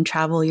and you can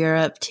travel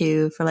Europe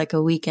too for like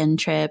a weekend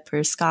trip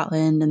or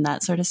Scotland and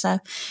that sort of stuff.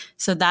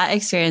 So that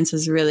experience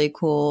was really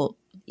cool,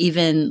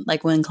 even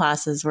like when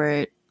classes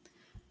were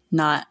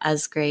not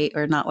as great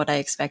or not what I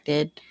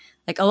expected.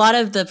 Like a lot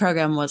of the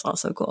program was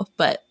also cool,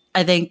 but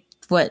I think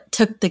what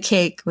took the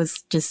cake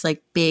was just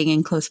like being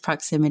in close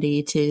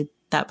proximity to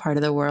that part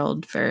of the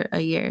world for a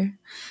year.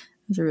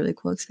 It was a really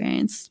cool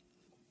experience.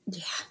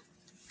 Yeah.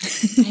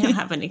 I don't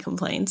have any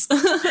complaints.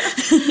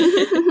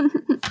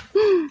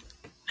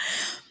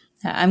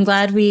 I'm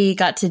glad we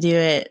got to do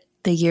it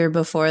the year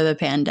before the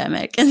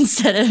pandemic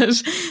instead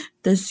of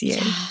this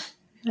year.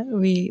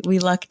 We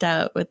lucked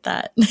out with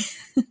that.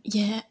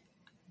 Yeah.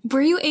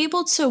 Were you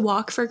able to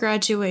walk for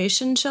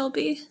graduation,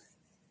 Shelby?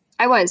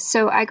 I was.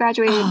 So I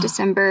graduated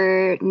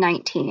December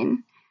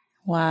 19.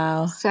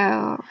 Wow.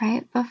 So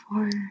right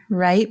before.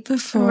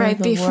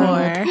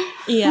 World.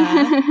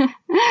 Yeah.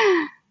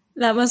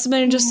 That must have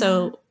been just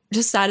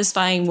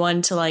satisfying,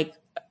 one, to like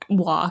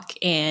walk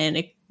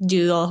and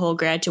do the whole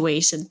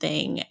graduation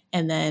thing,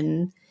 and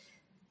then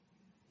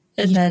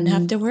didn't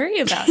have to worry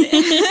about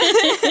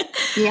it.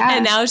 Yeah.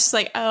 And now it's just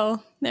like,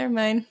 oh, never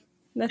mind.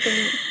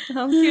 Nothing.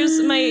 Oh,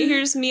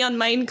 here's me on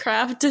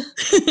Minecraft.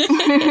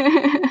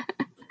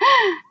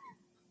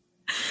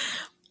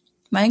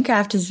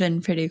 Minecraft has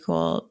been pretty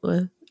cool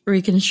with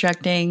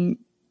reconstructing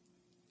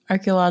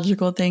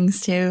archaeological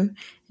things too,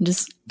 and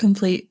just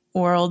complete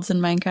worlds in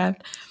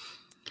Minecraft.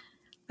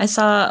 I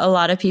saw a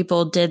lot of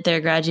people did their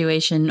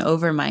graduation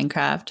over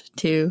Minecraft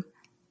too.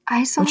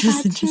 I saw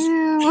that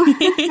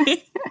too.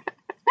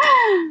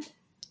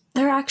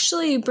 They're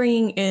actually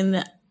bringing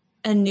in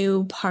a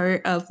new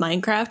part of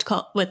Minecraft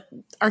called with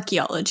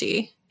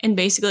archaeology. And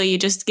basically you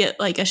just get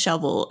like a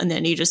shovel and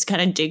then you just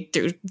kind of dig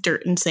through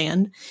dirt and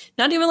sand.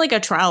 Not even like a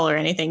trowel or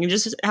anything. You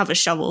just have a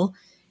shovel.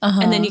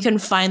 And then you can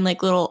find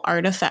like little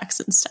artifacts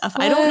and stuff.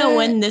 What? I don't know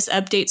when this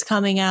update's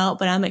coming out,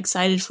 but I'm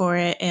excited for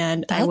it,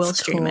 and I will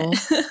stream it.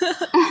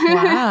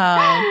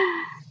 Wow.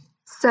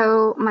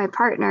 So my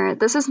partner,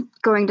 this is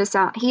going to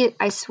sound,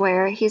 I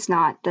swear he's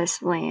not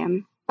this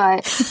lame,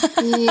 but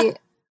he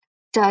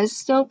does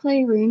still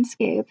play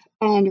RuneScape,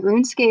 and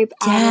RuneScape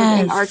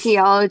added an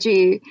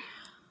archaeology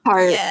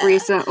part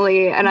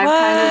recently, and I've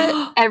kind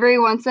of every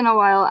once in a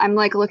while I'm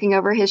like looking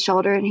over his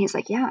shoulder and he's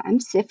like, yeah, I'm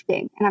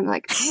sifting, and I'm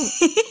like, oh,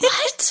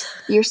 what?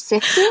 You're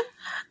sifting?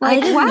 Like, I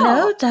didn't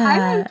know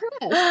that. I'm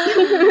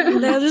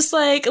impressed. They're just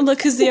like,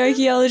 look who's the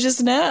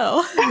archaeologist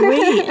now.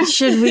 Wait,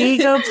 should we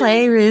go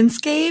play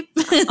RuneScape?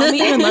 I'll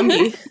meet you in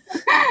Lumby.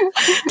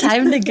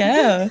 Time to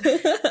go.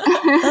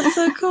 That's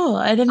so cool.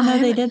 I didn't know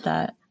they did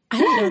that. I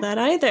didn't know that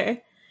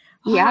either.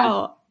 Yeah.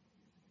 Wow.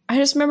 I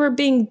just remember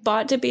being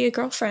bought to be a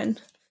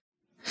girlfriend.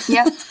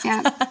 Yep.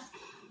 Yeah.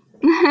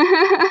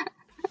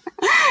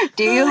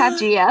 Do you have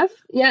GF?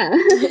 Yeah.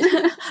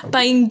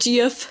 Buying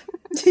GF.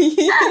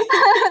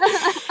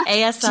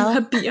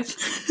 ASL.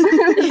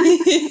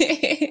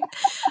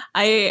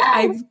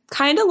 I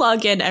kind of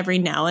log in every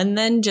now and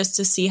then just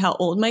to see how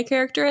old my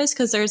character is,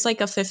 because there's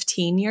like a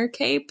 15-year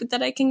cape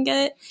that I can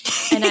get,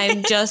 and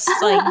I'm just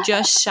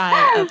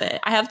shy of it.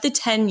 I have the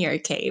 10-year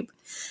cape.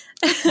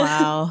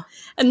 Wow.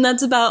 And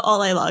that's about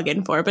all I log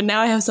in for, but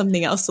now I have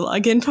something else to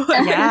log in for.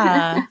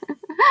 Yeah.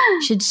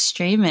 Should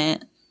stream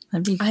it.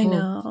 That'd be cool. I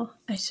know.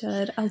 I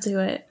should. I'll do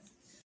it.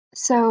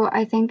 So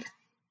I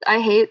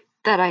hate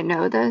that I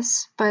know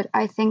this, but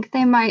I think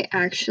they might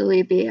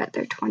actually be at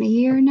their 20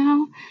 year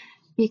now,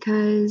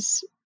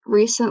 because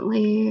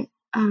recently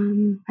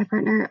my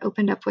partner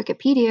opened up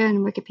Wikipedia,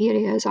 and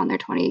Wikipedia is on their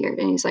 20 year,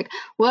 and he's like,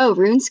 whoa,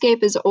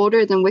 RuneScape is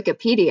older than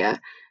Wikipedia.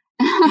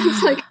 And I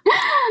was like,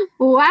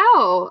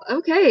 wow,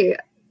 okay.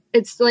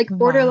 It's like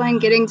borderline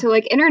getting to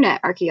like internet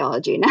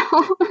archaeology now.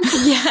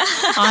 Yeah.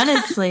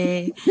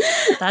 Honestly,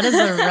 that is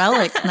a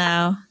relic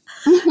now.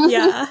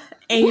 Yeah.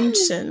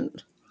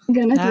 Ancient. I'm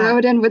gonna throw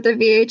it in with the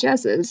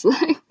VHSs.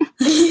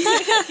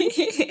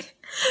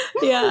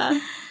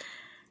 Yeah.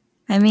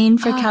 I mean,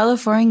 for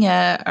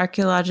California,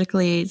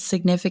 archaeologically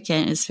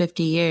significant is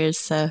 50 years,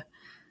 so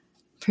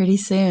pretty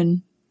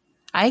soon.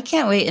 I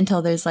can't wait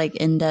until there's like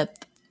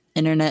in-depth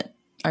internet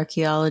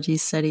archaeology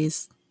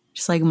studies,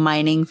 just like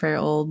mining for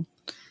old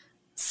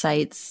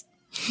sites.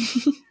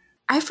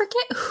 I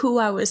forget who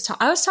I was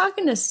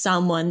talking to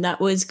someone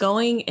that was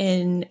going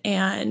in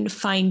and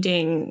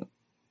finding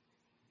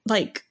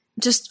like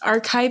just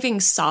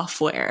archiving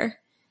software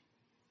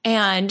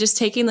and just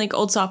taking like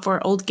old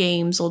software, old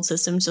games, old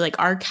systems, like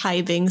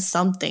archiving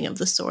something of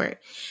the sort.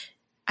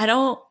 I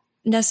don't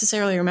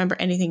necessarily remember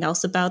anything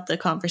else about the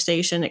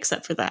conversation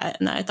except for that,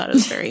 and I thought it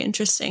was very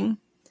interesting.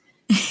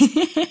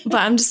 But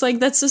I'm just like,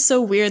 that's just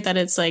so weird that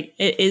it's like,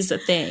 it is a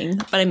thing.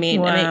 But I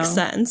mean, It makes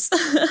sense.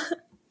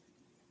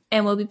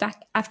 And we'll be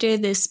back after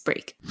this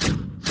break.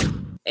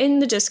 In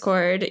the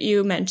Discord,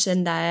 you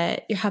mentioned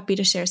that you're happy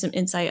to share some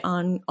insight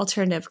on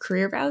alternative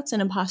career routes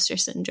and imposter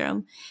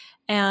syndrome.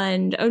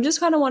 And I'm just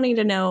kind of wanting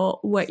to know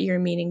what you're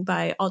meaning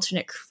by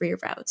alternate career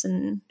routes,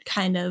 and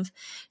kind of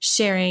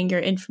sharing your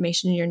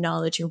information, your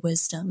knowledge, your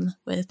wisdom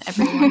with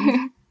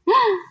everyone.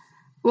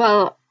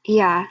 Well,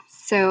 yeah.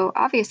 So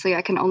obviously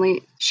I can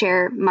only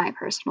share my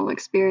personal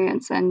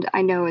experience, and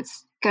I know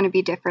it's going to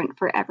be different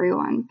for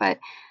everyone, but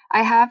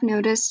I have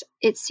noticed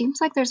it seems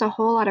like there's a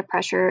whole lot of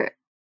pressure,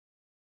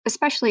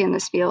 especially in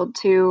this field,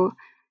 to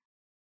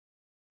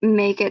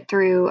make it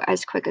through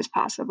as quick as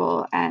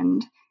possible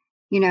and,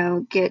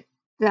 get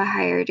the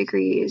higher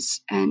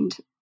degrees. And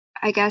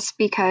I guess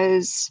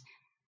because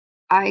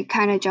I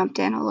kind of jumped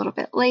in a little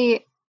bit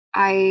late,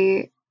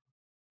 I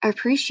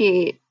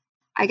appreciate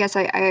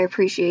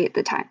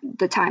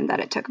the time that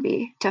it took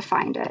me to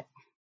find it.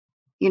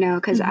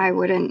 because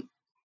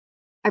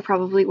I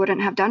probably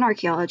wouldn't have done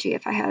archaeology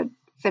if I had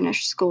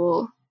finished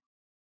school,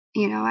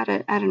 at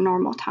a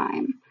normal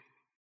time.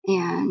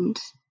 And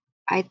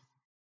I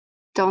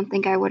don't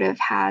think I would have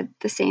had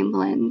the same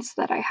lens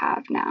that I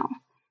have now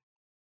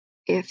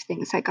if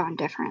things had gone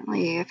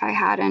differently, if I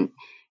hadn't,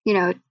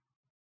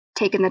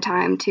 taken the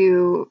time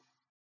to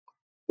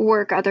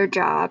work other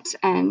jobs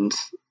and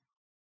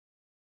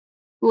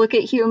look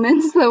at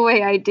humans the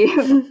way I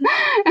do.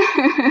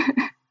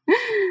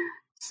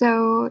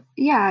 So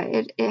yeah,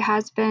 it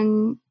has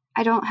been,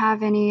 I don't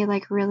have any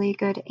like really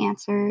good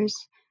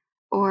answers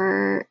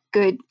or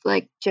good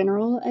like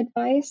general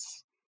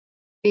advice,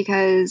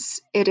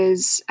 because it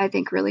is, I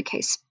think, really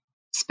case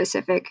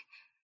specific.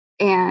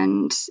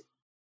 And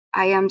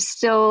I am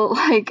still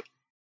like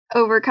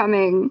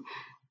overcoming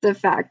the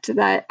fact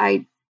that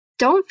I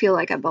don't feel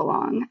like I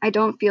belong. I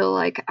don't feel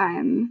like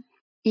I'm,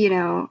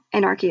 an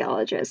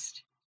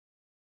archaeologist,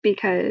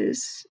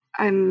 because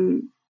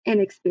I'm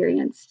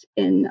inexperienced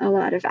in a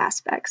lot of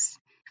aspects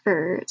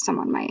for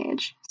someone my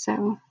age.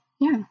 So,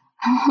 yeah.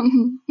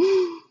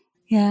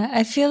 Yeah,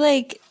 I feel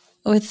like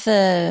with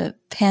the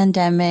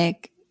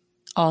pandemic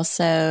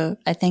also,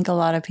 I think a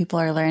lot of people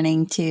are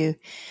learning to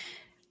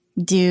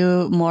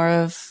do more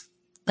of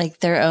like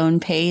their own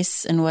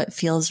pace and what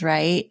feels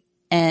right.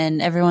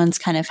 And everyone's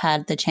kind of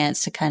had the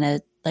chance to kind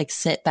of like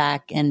sit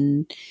back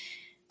and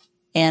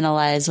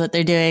analyze what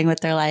they're doing with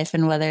their life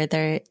and whether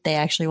they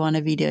actually want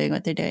to be doing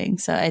what they're doing.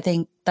 So I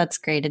think that's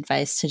great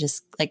advice, to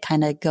just like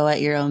kind of go at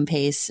your own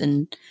pace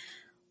and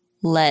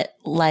let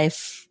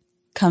life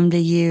come to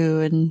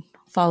you and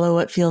follow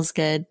what feels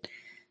good.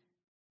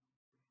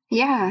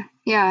 Yeah.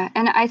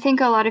 And I think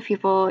a lot of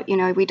people,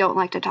 we don't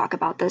like to talk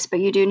about this, but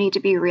you do need to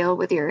be real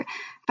with your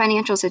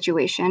financial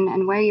situation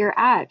and where you're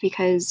at,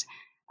 because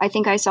I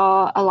think I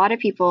saw a lot of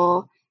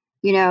people,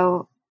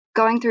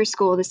 going through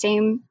school the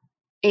same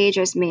age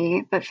as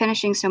me, but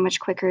finishing so much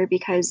quicker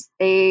because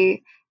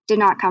they did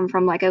not come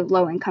from like a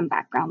low income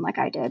background like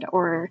I did,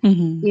 or,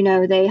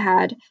 they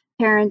had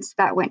parents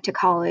that went to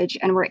college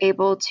and were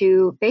able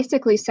to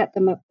basically set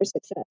them up for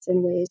success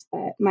in ways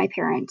that my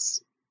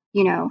parents,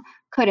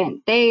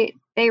 couldn't. They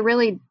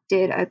really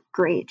did a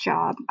great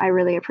job. I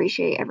really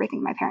appreciate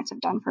everything my parents have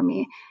done for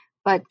me,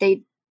 but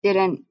they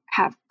didn't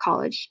have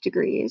college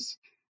degrees.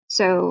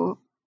 So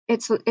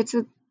it's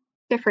a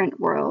different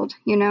world,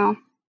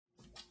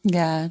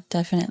 Yeah,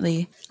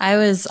 definitely. I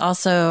was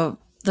also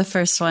the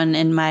first one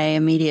in my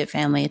immediate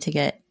family to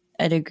get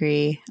a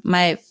degree.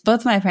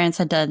 Both my parents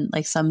had done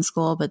like some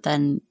school, but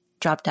then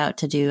dropped out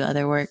to do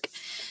other work.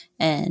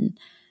 And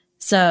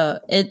so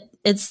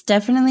it's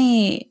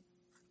definitely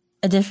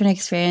a different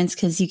experience,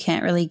 because you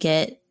can't really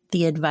get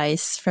the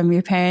advice from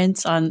your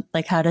parents on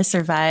like how to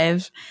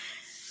survive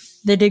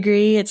the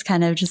degree. It's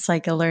kind of just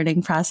like a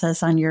learning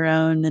process on your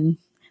own, and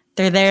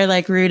they're there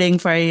like rooting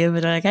for you,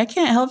 but they're like, I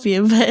can't help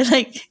you, but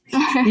like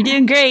you're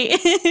doing great.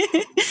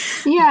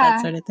 Yeah, that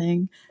sort of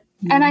thing.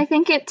 And I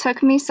think it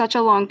took me such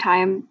a long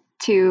time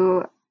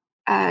to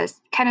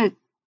kind of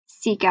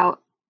seek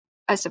out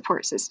a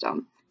support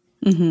system.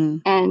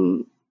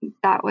 And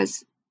that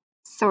was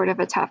sort of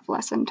a tough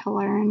lesson to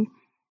learn.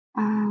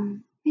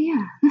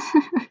 Yeah.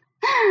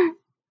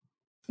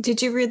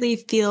 Did you really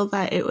feel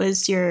that it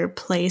was your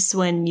place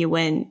when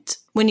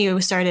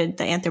you started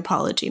the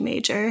anthropology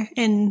major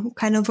and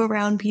kind of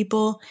around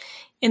people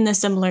in the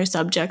similar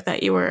subject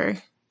that you were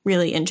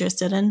really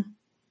interested in?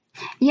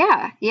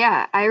 Yeah.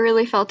 I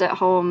really felt at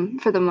home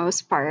for the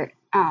most part,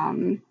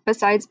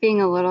 besides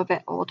being a little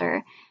bit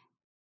older.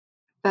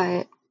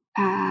 But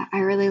I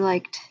really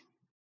liked,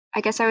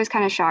 I guess I was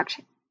kind of shocked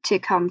to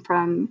come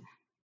from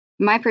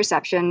my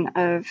perception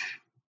of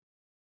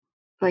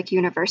like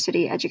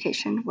university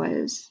education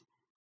was,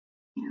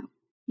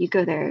 you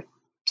go there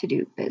to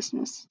do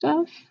business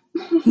stuff,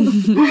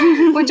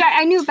 which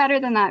I knew better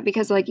than that,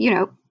 because like,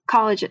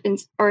 college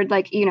or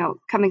like,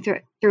 coming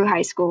through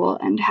high school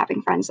and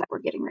having friends that were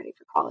getting ready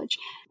for college,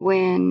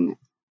 when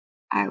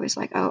I was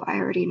like, oh, I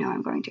already know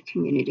I'm going to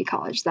community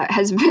college. That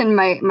has been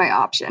my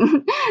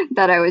option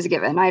that I was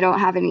given. I don't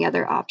have any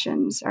other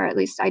options, or at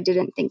least I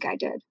didn't think I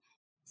did.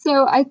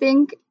 So I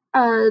think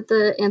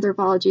the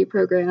anthropology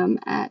program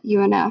at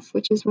UNF,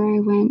 which is where I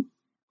went,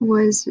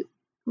 was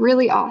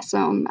really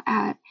awesome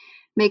at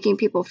making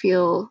people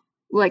feel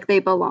like they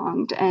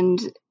belonged.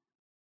 And,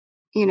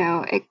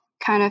 it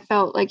kind of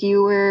felt like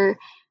you were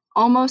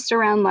almost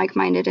around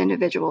like-minded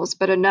individuals,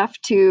 but enough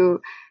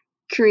to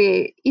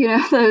create,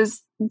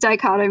 those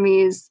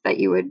dichotomies that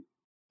you would,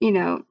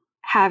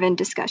 have in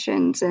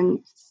discussions and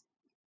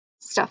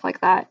stuff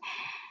like that.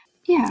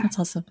 Yeah. That's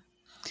awesome.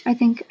 I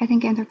think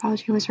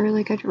anthropology was a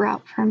really good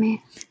route for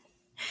me.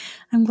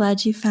 I'm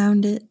glad you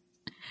found it.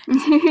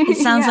 It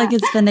sounds like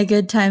it's been a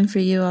good time for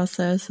you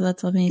also, so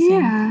that's amazing.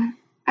 Yeah.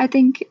 I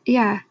think,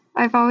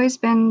 I've always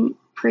been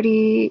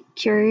pretty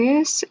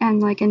curious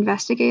and like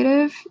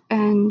investigative,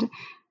 and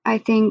I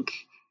think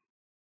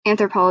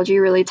anthropology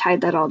really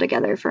tied that all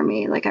together for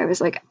me. Like I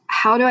was like,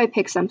 how do I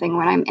pick something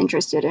when I'm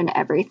interested in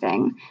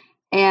everything?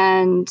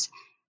 And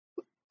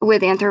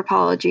with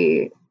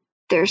anthropology,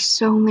 there's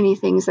so many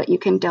things that you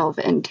can delve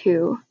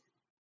into.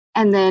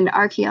 And then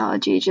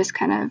archaeology just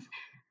kind of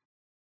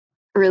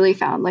really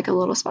found like a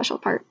little special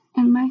part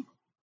in my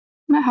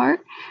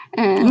heart.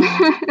 And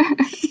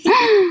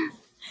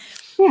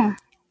yeah.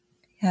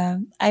 Yeah.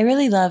 I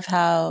really love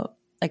how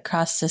like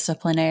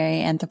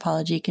cross-disciplinary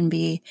anthropology can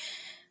be,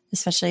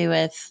 especially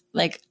with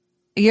like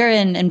you're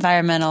in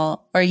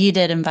environmental, or you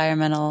did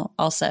environmental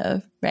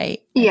also,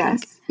 right?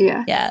 Yes.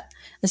 Yeah. Yeah.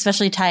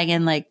 Especially tying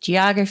in like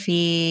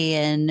geography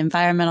and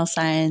environmental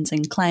science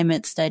and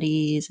climate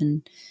studies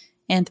and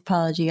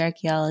anthropology,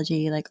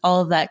 archaeology, like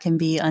all of that can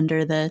be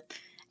under the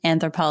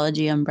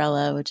anthropology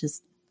umbrella, which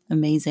is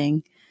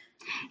amazing.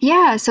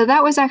 Yeah, so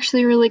that was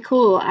actually really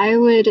cool. I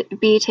would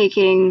be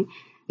taking,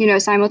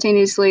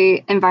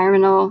 simultaneously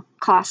environmental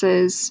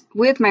classes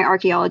with my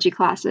archaeology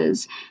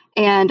classes.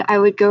 And I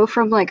would go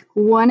from like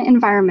one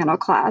environmental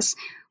class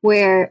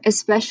where,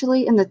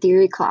 especially in the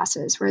theory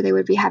classes, where they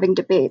would be having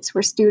debates,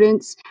 where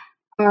students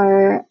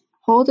are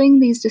holding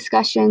these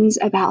discussions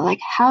about like,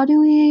 how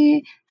do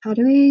we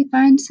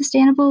find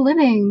sustainable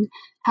living?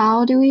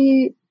 How do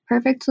we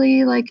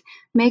perfectly like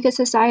make a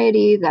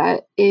society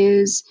that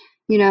is,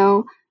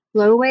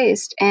 low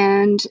waste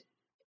and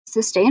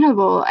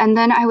sustainable? And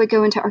then I would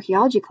go into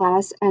archaeology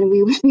class and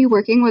we would be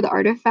working with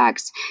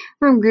artifacts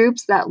from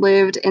groups that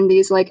lived in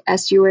these like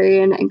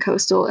estuarine and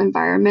coastal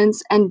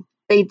environments, and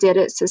they did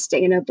it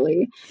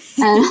sustainably.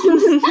 And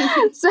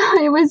so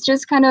it was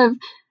just kind of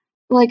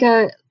like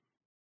a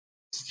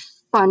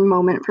fun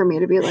moment for me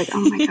to be like,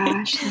 oh my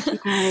gosh,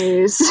 thank you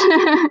guys.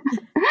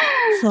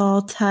 It's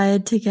all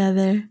tied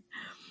together.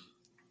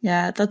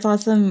 Yeah, that's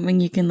awesome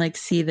when you can like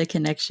see the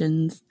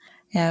connections.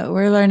 Yeah,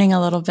 we're learning a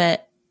little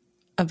bit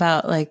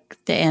about like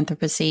the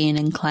Anthropocene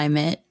and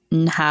climate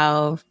and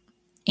how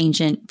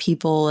ancient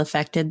people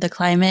affected the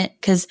climate.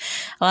 Because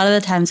a lot of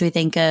the times we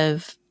think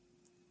of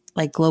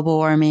like global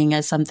warming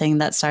as something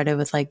that started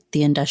with like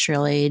the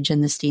industrial age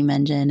and the steam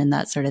engine and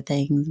that sort of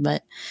thing.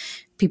 But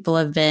people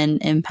have been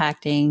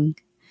impacting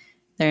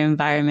their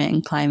environment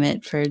and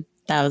climate for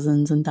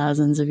thousands and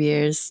thousands of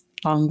years,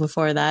 long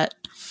before that.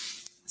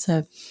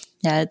 So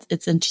yeah,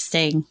 it's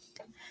interesting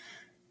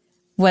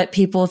what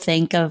people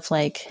think of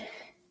like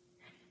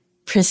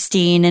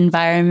pristine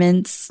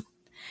environments,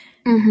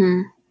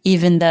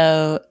 even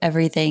though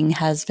everything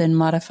has been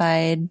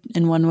modified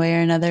in one way or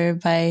another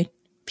by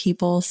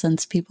people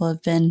since people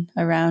have been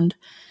around.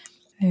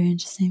 Very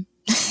interesting.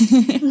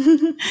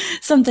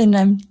 Something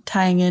I'm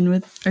tying in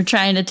with, or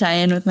trying to tie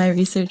in with my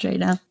research right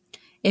now.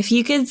 If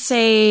you could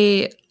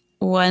say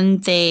one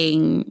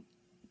thing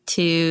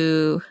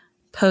to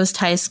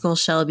post-high school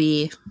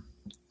Shelby,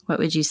 what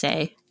would you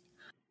say?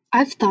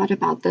 I've thought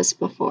about this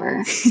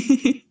before,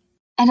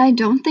 and I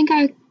don't think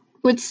I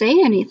would say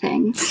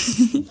anything.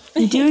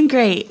 You're doing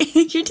great.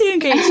 You're doing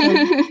great,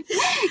 Shelby.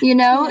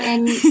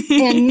 And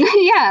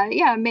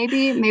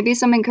maybe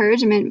some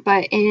encouragement,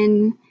 but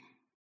in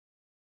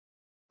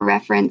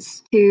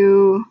reference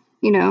to,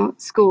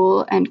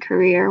 school and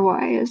career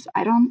wise,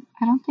 I don't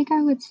think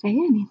I would say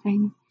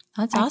anything.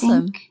 That's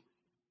awesome.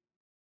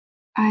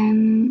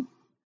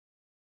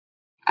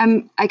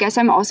 I guess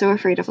I'm also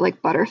afraid of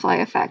like butterfly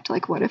effect.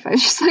 Like, what if I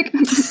just like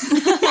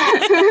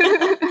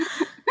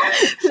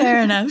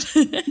fair enough,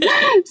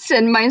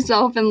 send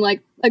myself in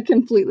like a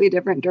completely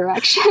different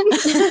direction?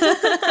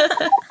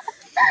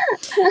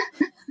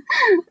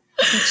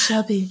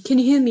 Shelby, can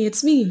you hear me?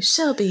 It's me,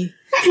 Shelby.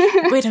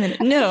 Wait a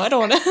minute. No, I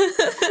don't want to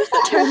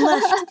turn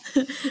left.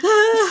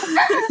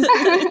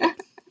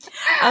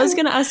 I was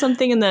going to ask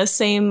something in the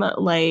same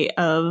light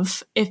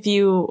of if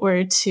you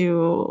were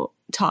to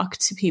talk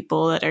to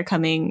people that are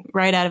coming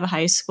right out of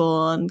high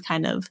school and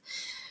kind of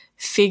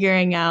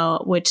figuring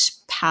out which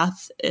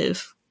path,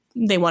 if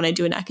they want to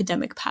do an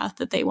academic path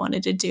that they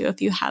wanted to do,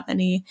 if you have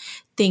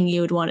anything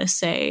you would want to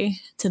say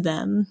to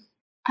them.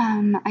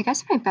 I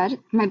guess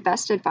my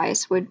best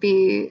advice would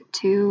be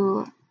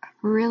to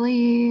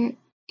really,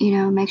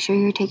 make sure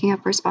you're taking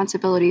up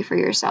responsibility for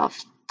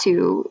yourself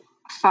to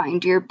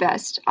find your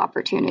best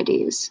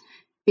opportunities,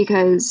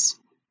 because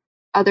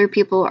other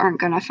people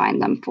aren't going to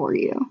find them for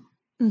you.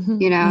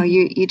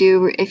 You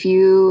do, if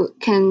you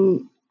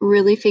can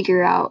really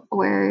figure out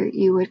where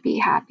you would be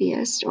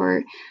happiest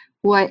or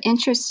what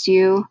interests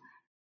you,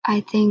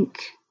 I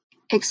think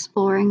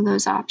exploring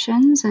those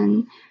options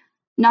and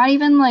not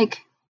even like,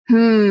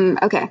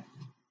 okay,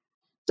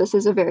 this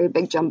is a very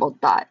big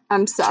jumbled thought.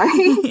 I'm sorry.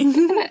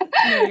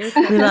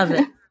 We love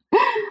it.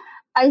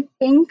 I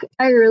think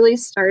I really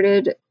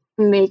started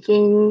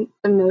making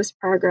the most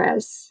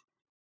progress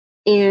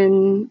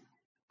in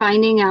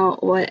finding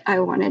out what I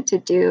wanted to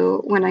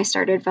do when I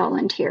started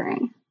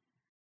volunteering.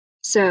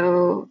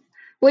 So,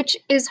 which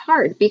is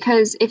hard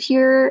because if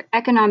you're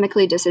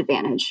economically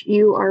disadvantaged,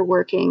 you are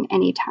working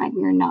anytime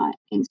you're not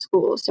in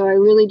school. So I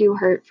really do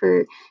hurt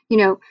for,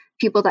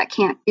 people that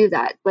can't do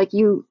that. Like,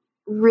 you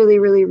really,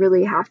 really,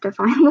 really have to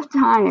find the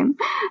time.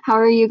 How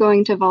are you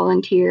going to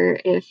volunteer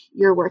if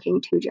you're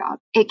working 2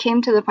 jobs? It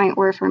came to the point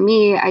where for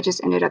me, I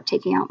just ended up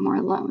taking out more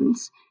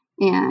loans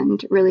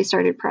and really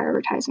started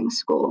prioritizing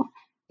school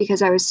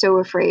because I was so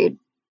afraid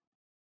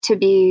to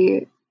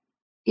be,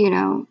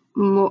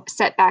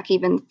 set back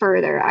even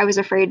further. I was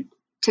afraid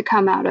to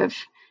come out of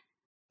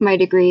my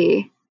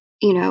degree,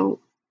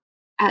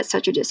 at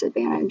such a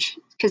disadvantage,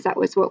 because that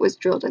was what was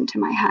drilled into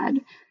my head.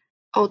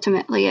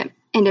 Ultimately, it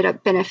ended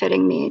up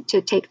benefiting me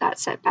to take that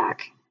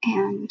setback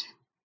and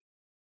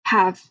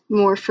have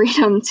more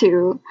freedom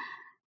to,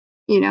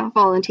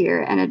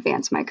 volunteer and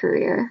advance my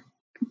career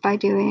by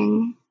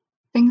doing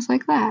things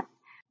like that.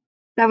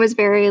 That was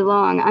very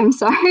long. I'm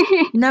sorry.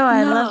 No,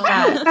 I love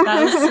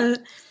that.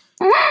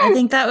 I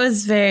think that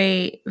was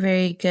very,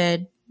 very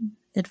good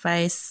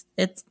advice.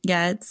 It's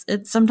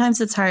sometimes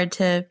it's hard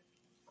to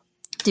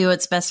do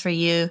what's best for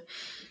you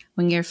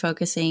when you're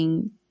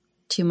focusing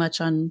too much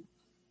on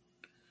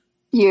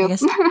you.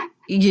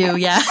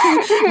 Yeah.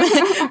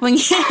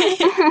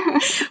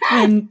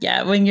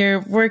 when you're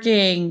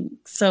working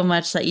so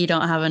much that you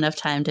don't have enough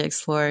time to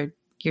explore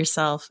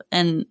yourself.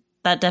 And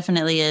that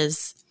definitely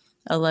is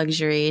a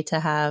luxury, to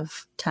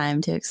have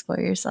time to explore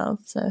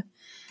yourself. So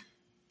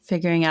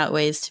figuring out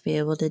ways to be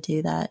able to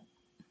do that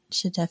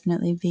should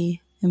definitely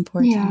be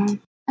important. Yeah.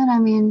 And I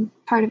mean,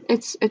 part of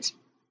it's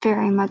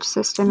very much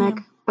systemic,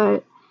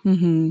 but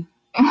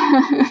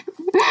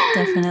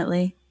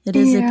definitely. It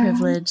is a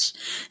privilege.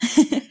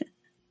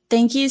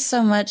 Thank you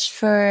so much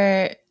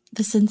for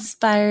this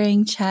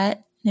inspiring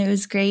chat. It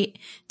was great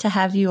to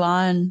have you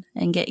on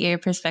and get your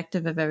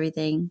perspective of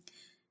everything.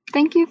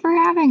 Thank you for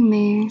having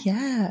me.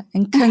 Yeah.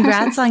 And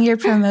congrats on your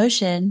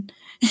promotion.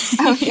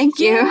 Oh, thank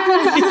you.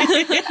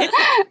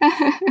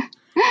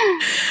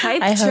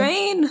 Hype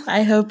train.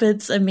 I hope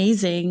it's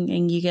amazing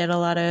and you get a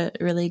lot of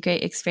really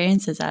great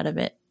experiences out of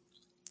it.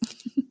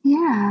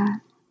 Yeah.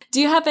 Do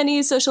you have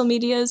any social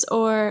medias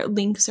or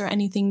links or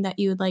anything that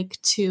you would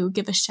like to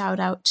give a shout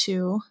out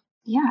to?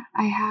 Yeah,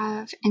 I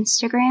have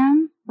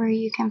Instagram where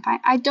you can find,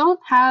 I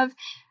don't have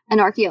an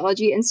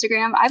archaeology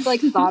Instagram. I've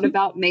thought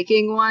about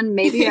making one.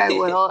 Maybe I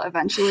will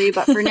eventually,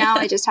 but for now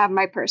I just have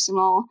my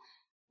personal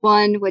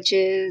one, which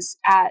is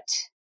at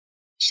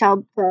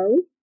Shelbfo.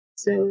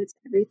 So it's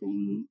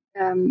everything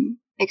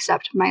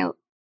except my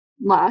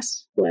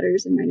last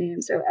letters in my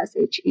name. So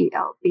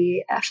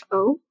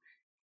SHELBFO.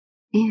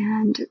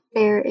 And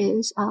there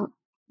is a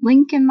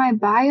link in my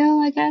bio,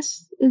 I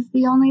guess, is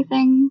the only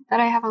thing that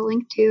I have a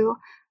link to.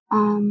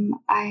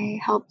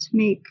 I helped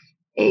make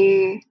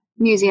a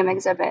museum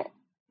exhibit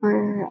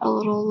for a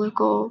little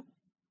local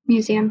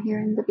museum here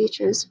in the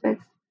beaches with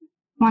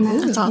one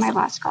of my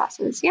last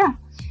classes. Yeah.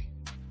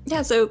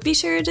 Yeah, so be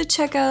sure to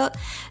check out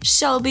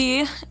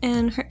Shelby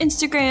and her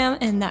Instagram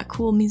and that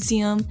cool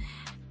museum.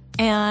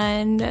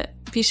 And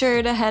be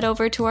sure to head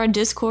over to our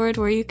Discord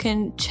where you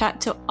can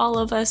chat to all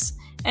of us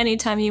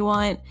anytime you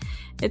want.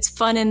 It's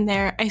fun in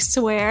there, I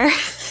swear.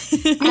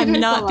 I'm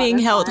not being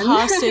held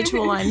hostage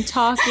while I'm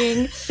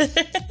talking.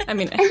 I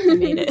mean, we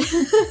made it.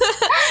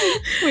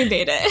 We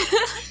made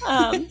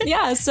it.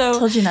 Yeah, so... I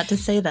told you not to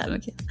say that,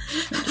 Michaela.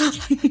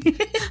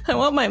 I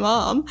want my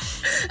mom.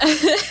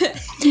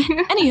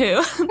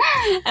 Anywho,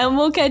 and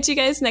we'll catch you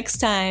guys next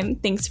time.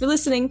 Thanks for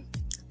listening.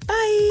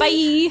 Bye.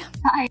 Bye.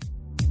 Bye.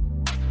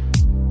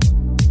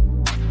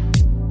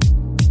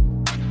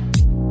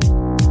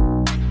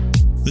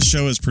 This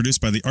show is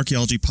produced by the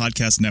Archaeology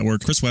Podcast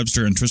Network, Chris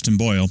Webster and Tristan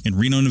Boyle in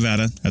Reno,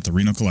 Nevada at the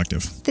Reno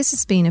Collective. This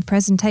has been a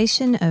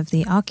presentation of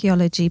the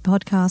Archaeology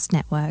Podcast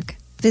Network.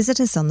 Visit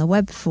us on the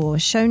web for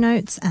show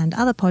notes and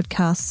other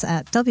podcasts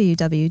at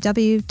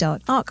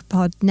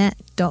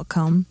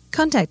www.archpodnet.com.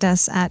 Contact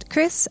us at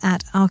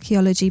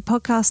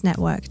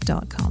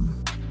chris@archaeologypodcastnetwork.com.